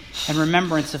drink in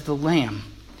remembrance of the Lamb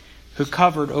who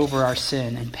covered over our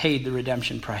sin and paid the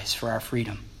redemption price for our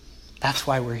freedom. That's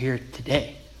why we're here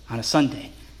today on a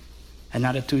Sunday and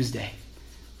not a Tuesday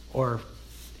or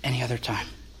any other time.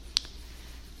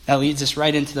 That leads us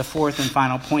right into the fourth and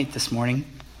final point this morning.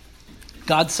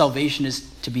 God's salvation is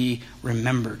to be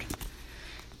remembered.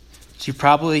 So you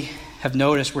probably have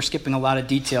noticed we're skipping a lot of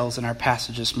details in our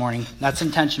passage this morning. That's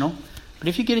intentional. But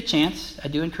if you get a chance, I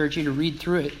do encourage you to read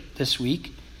through it this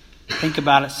week. Think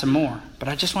about it some more. But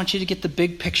I just want you to get the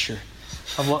big picture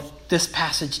of what this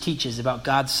passage teaches about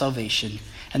God's salvation.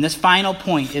 And this final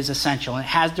point is essential. It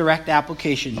has direct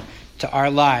application to our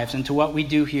lives and to what we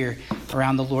do here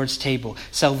around the Lord's table.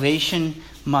 Salvation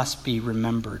must be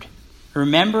remembered.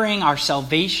 Remembering our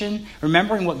salvation,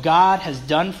 remembering what God has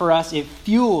done for us, it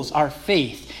fuels our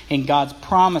faith in God's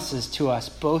promises to us,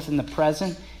 both in the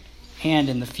present and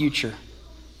in the future.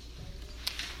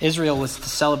 Israel was to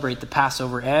celebrate the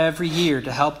Passover every year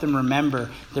to help them remember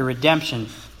their redemption.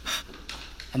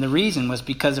 And the reason was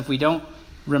because if we don't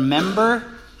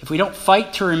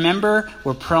fight to remember,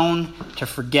 we're prone to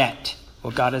forget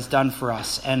what God has done for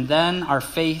us. And then our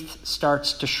faith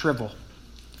starts to shrivel.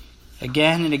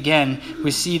 Again and again,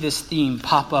 we see this theme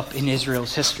pop up in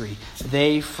Israel's history.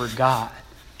 They forgot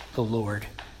the Lord.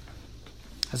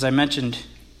 As I mentioned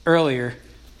earlier,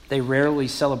 they rarely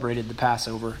celebrated the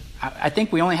Passover. I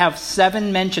think we only have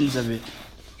 7 mentions of it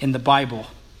in the Bible.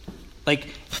 Like,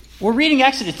 we're reading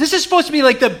Exodus. This is supposed to be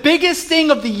like the biggest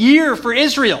thing of the year for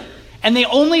Israel. And they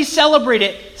only celebrate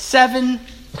it 7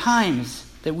 times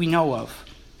that we know of.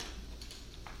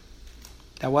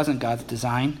 That wasn't God's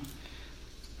design.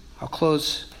 I'll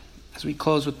close, as we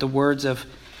close, with the words of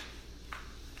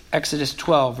Exodus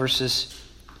 12, verses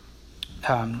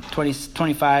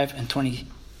 25 and 20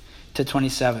 to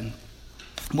 27.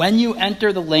 When you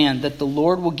enter the land that the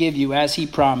Lord will give you as he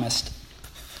promised,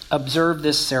 observe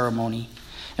this ceremony.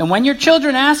 And when your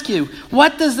children ask you,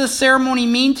 what does this ceremony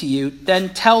mean to you? Then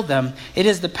tell them it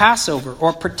is the Passover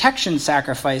or protection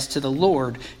sacrifice to the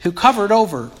Lord, who covered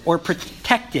over or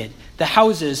protected the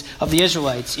houses of the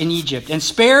Israelites in Egypt and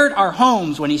spared our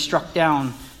homes when he struck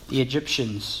down the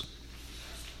Egyptians.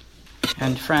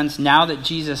 And friends, now that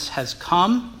Jesus has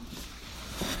come,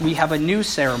 we have a new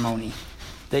ceremony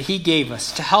that he gave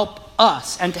us to help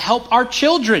us and to help our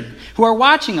children who are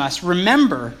watching us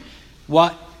remember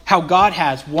how God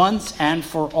has once and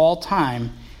for all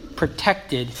time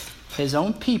protected his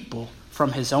own people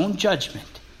from his own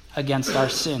judgment against our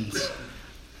sins.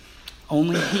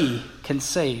 Only he can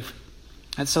save.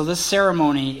 And so this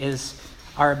ceremony is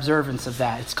our observance of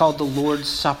that. It's called the Lord's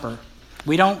Supper.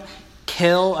 We don't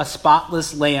kill a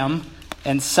spotless lamb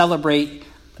and celebrate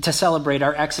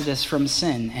our exodus from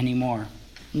sin anymore.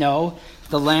 No,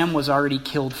 the lamb was already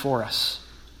killed for us.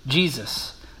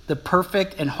 Jesus, the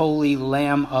perfect and holy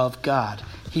Lamb of God.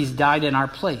 He's died in our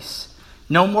place.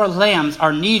 No more lambs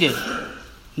are needed.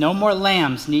 No more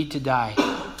lambs need to die.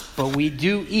 But we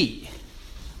do eat.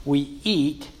 We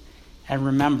eat and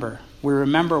remember. We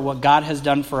remember what God has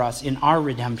done for us in our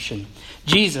redemption.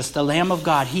 Jesus, the Lamb of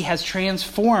God, he has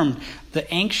transformed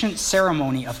the ancient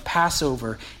ceremony of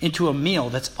Passover into a meal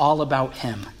that's all about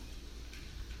him.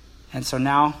 And so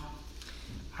now,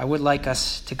 I would like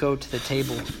us to go to the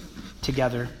table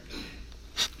together,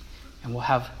 and we'll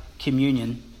have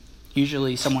communion.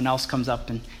 Usually someone else comes up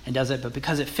and does it, but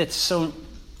because it fits so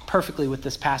perfectly with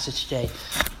this passage today,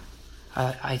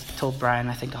 I told Brian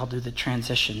I think I'll do the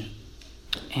transition.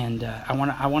 And I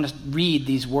want to read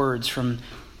these words from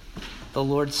the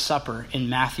Lord's Supper in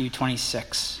Matthew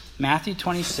 26. Matthew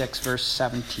 26, verse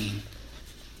 17.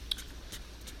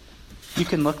 You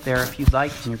can look there if you'd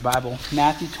like in your Bible.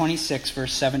 Matthew 26,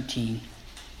 verse 17.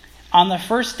 On the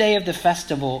first day of the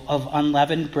festival of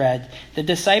unleavened bread, the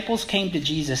disciples came to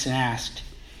Jesus and asked,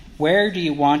 "Where do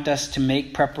you want us to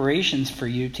make preparations for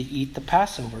you to eat the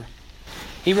Passover?"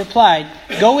 He replied,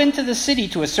 "Go into the city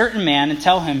to a certain man and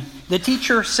tell him, 'The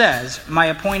teacher says, my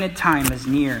appointed time is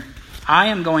near. I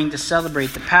am going to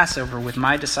celebrate the Passover with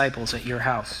my disciples at your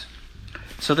house.'"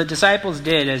 So the disciples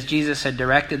did as Jesus had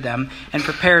directed them and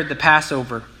prepared the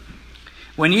Passover.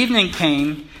 When evening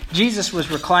came, Jesus was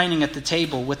reclining at the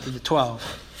table with the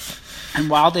 12.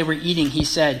 And while they were eating, he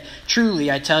said,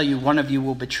 "Truly, I tell you, one of you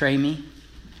will betray me."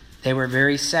 They were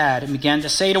very sad and began to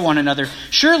say to one another,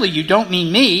 "Surely you don't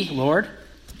mean me, Lord."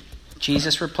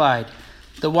 Jesus replied,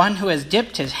 "The one who has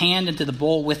dipped his hand into the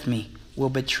bowl with me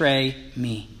will betray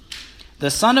me.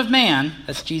 The Son of Man,"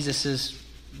 that's Jesus'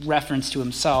 reference to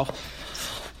himself,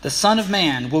 "the Son of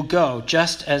Man will go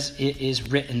just as it is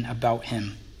written about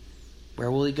him." Where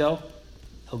will he go?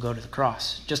 He'll go to the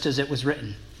cross, just as it was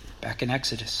written back in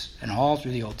Exodus and all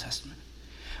through the Old Testament.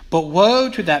 But woe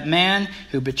to that man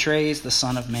who betrays the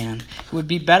Son of Man. It would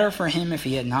be better for him if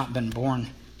he had not been born.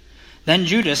 Then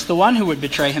Judas, the one who would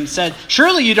betray him, said,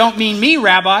 "Surely you don't mean me,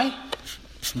 Rabbi."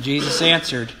 And Jesus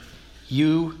answered,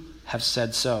 "You have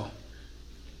said so."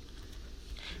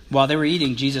 While they were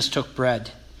eating, Jesus took bread.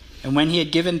 And when he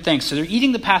had given thanks, so they're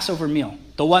eating the Passover meal,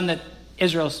 the one that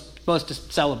Israel's supposed to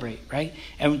celebrate, right?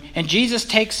 And Jesus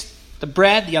takes the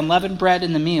bread, the unleavened bread,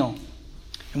 and the meal.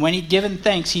 And when he'd given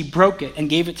thanks, he broke it and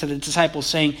gave it to the disciples,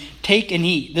 saying, "Take and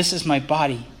eat, this is my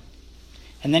body."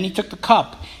 And then he took the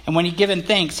cup, and when he'd given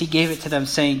thanks, he gave it to them,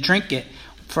 saying, "Drink it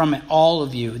from it, all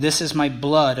of you. This is my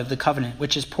blood of the covenant,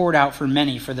 which is poured out for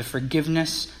many for the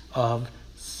forgiveness of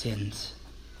sins.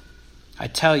 I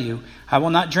tell you, I will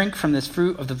not drink from this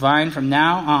fruit of the vine from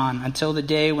now on until the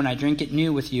day when I drink it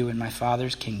new with you in my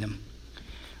Father's kingdom."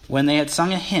 When they had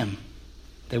sung a hymn,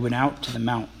 they went out to the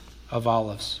Mount of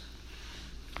Olives.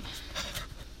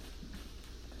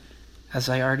 As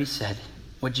I already said,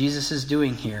 what Jesus is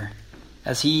doing here,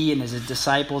 as he and his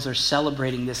disciples are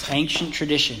celebrating this ancient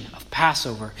tradition of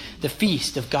Passover, the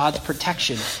feast of God's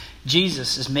protection,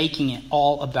 Jesus is making it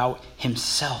all about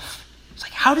himself. It's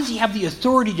like, how does he have the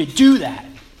authority to do that?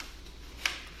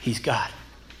 He's God.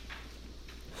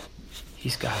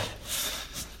 He's God.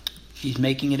 He's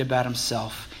making it about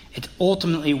himself. It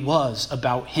ultimately was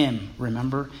about him,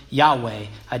 remember? Yahweh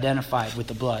identified with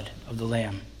the blood of the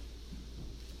Lamb.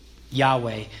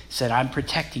 Yahweh said, I'm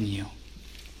protecting you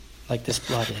like this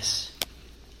blood is.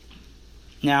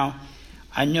 Now,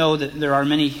 I know that there are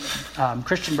many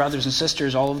Christian brothers and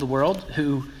sisters all over the world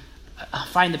who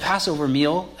find the Passover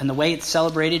meal and the way it's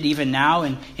celebrated even now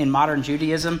in modern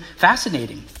Judaism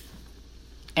fascinating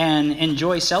and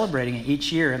enjoy celebrating it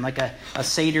each year in like a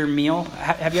Seder meal.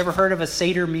 Have you ever heard of a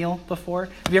Seder meal before?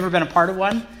 Have you ever been a part of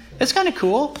one? It's kind of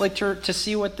cool, like to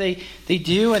see what they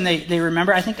do and they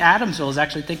remember. I think Adamsville is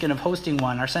actually thinking of hosting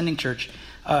one, our sending church,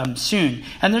 soon.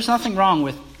 And there's nothing wrong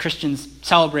with Christians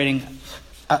celebrating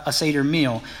a Seder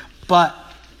meal, but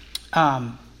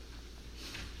I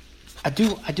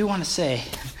do want to say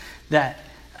that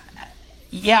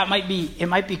it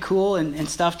might be cool and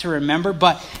stuff to remember,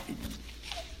 but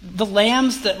the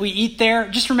lambs that we eat there,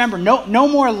 just remember, no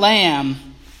more lamb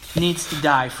needs to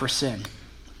die for sin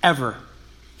ever.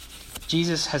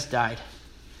 Jesus has died.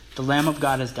 The Lamb of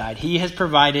God has died. He has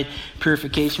provided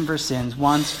purification for sins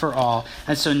once for all.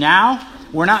 And so now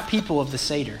we're not people of the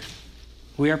Seder.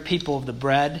 We are people of the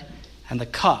bread and the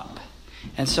cup.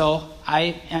 And so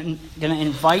I am going to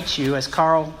invite you, as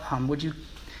Carl, would you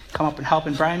come up and help?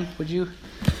 And Brian, would you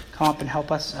come up and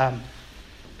help us?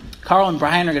 Carl and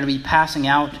Brian are going to be passing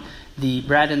out the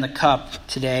bread and the cup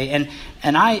today.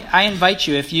 And I invite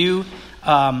you, if you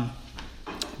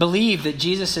believe that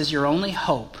Jesus is your only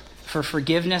hope for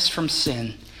forgiveness from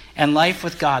sin and life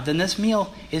with God, then this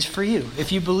meal is for you,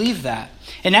 if you believe that.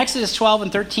 In Exodus 12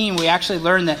 and 13, we actually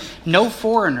learn that no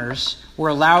foreigners were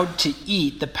allowed to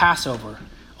eat the Passover.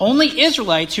 Only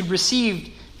Israelites who'd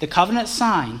received the covenant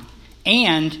sign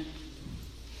and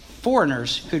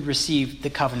foreigners who'd received the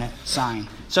covenant sign.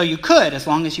 So you could, as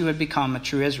long as you had become a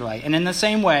true Israelite. And in the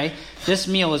same way, this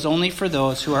meal is only for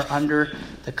those who are under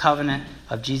the covenant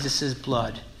of Jesus'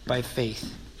 blood by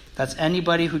faith. That's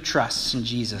anybody who trusts in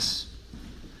Jesus.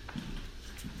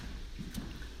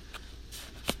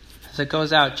 As it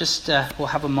goes out, just we'll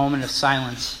have a moment of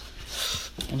silence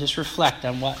and just reflect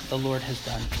on what the Lord has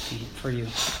done for you.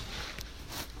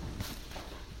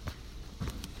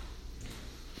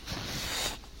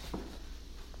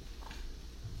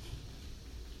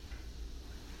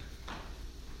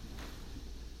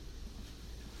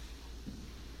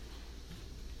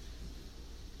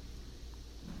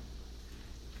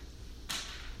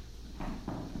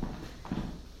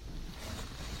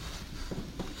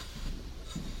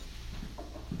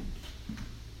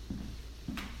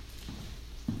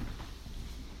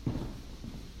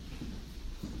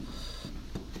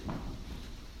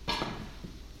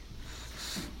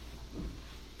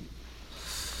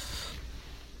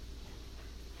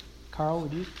 Carl,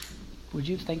 would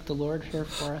you thank the Lord here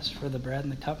for us for the bread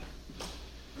and the cup?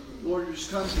 Lord, we just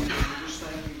come to you. We just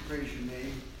thank you, praise your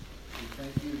name. We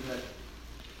thank you that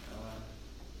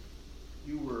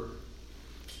you were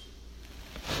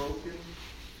broken,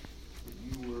 that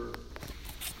you were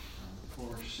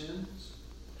for our sins,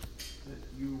 that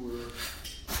you were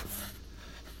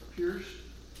pierced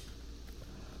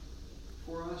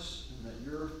for us, and that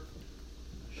your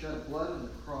shed blood on the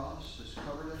cross has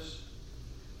covered us,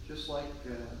 just like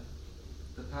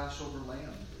the Passover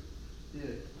lamb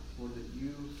did. Lord, that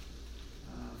you,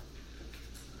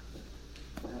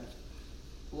 that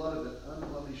blood of that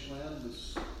unblemished lamb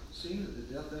was seen, that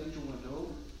the death angel went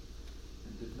over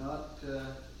and did not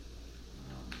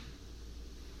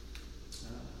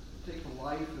take the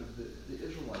life of the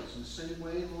Israelites. In the same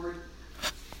way, Lord,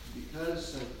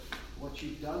 because of what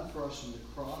you've done for us on the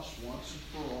cross once and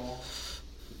for all,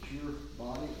 that your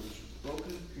body was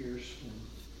broken and pierced, and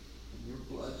your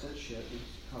blood that shed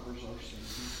covers our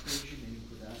sins. We praise your name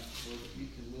for that, Lord, that we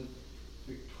can live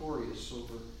victorious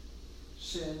over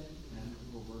sin and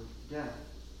over death.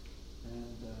 And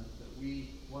that we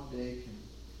one day can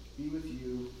be with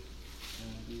you,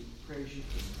 and we praise you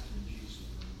for that in Jesus'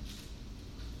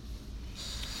 name.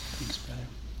 Thanks, brother.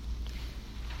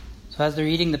 So as they're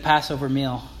eating the Passover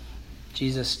meal,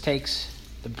 Jesus takes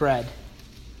the bread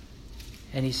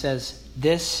and he says,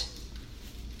 "This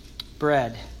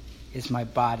bread is my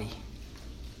body.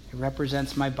 It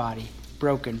represents my body,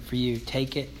 broken for you.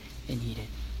 Take it and eat it."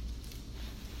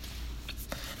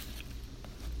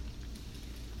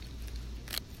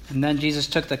 And then Jesus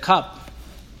took the cup,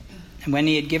 and when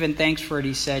he had given thanks for it,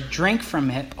 he said, "Drink from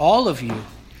it, all of you.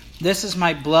 This is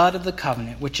my blood of the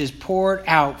covenant, which is poured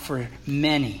out for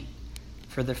many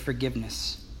for the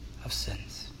forgiveness of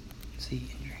sins." So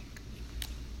eat and drink.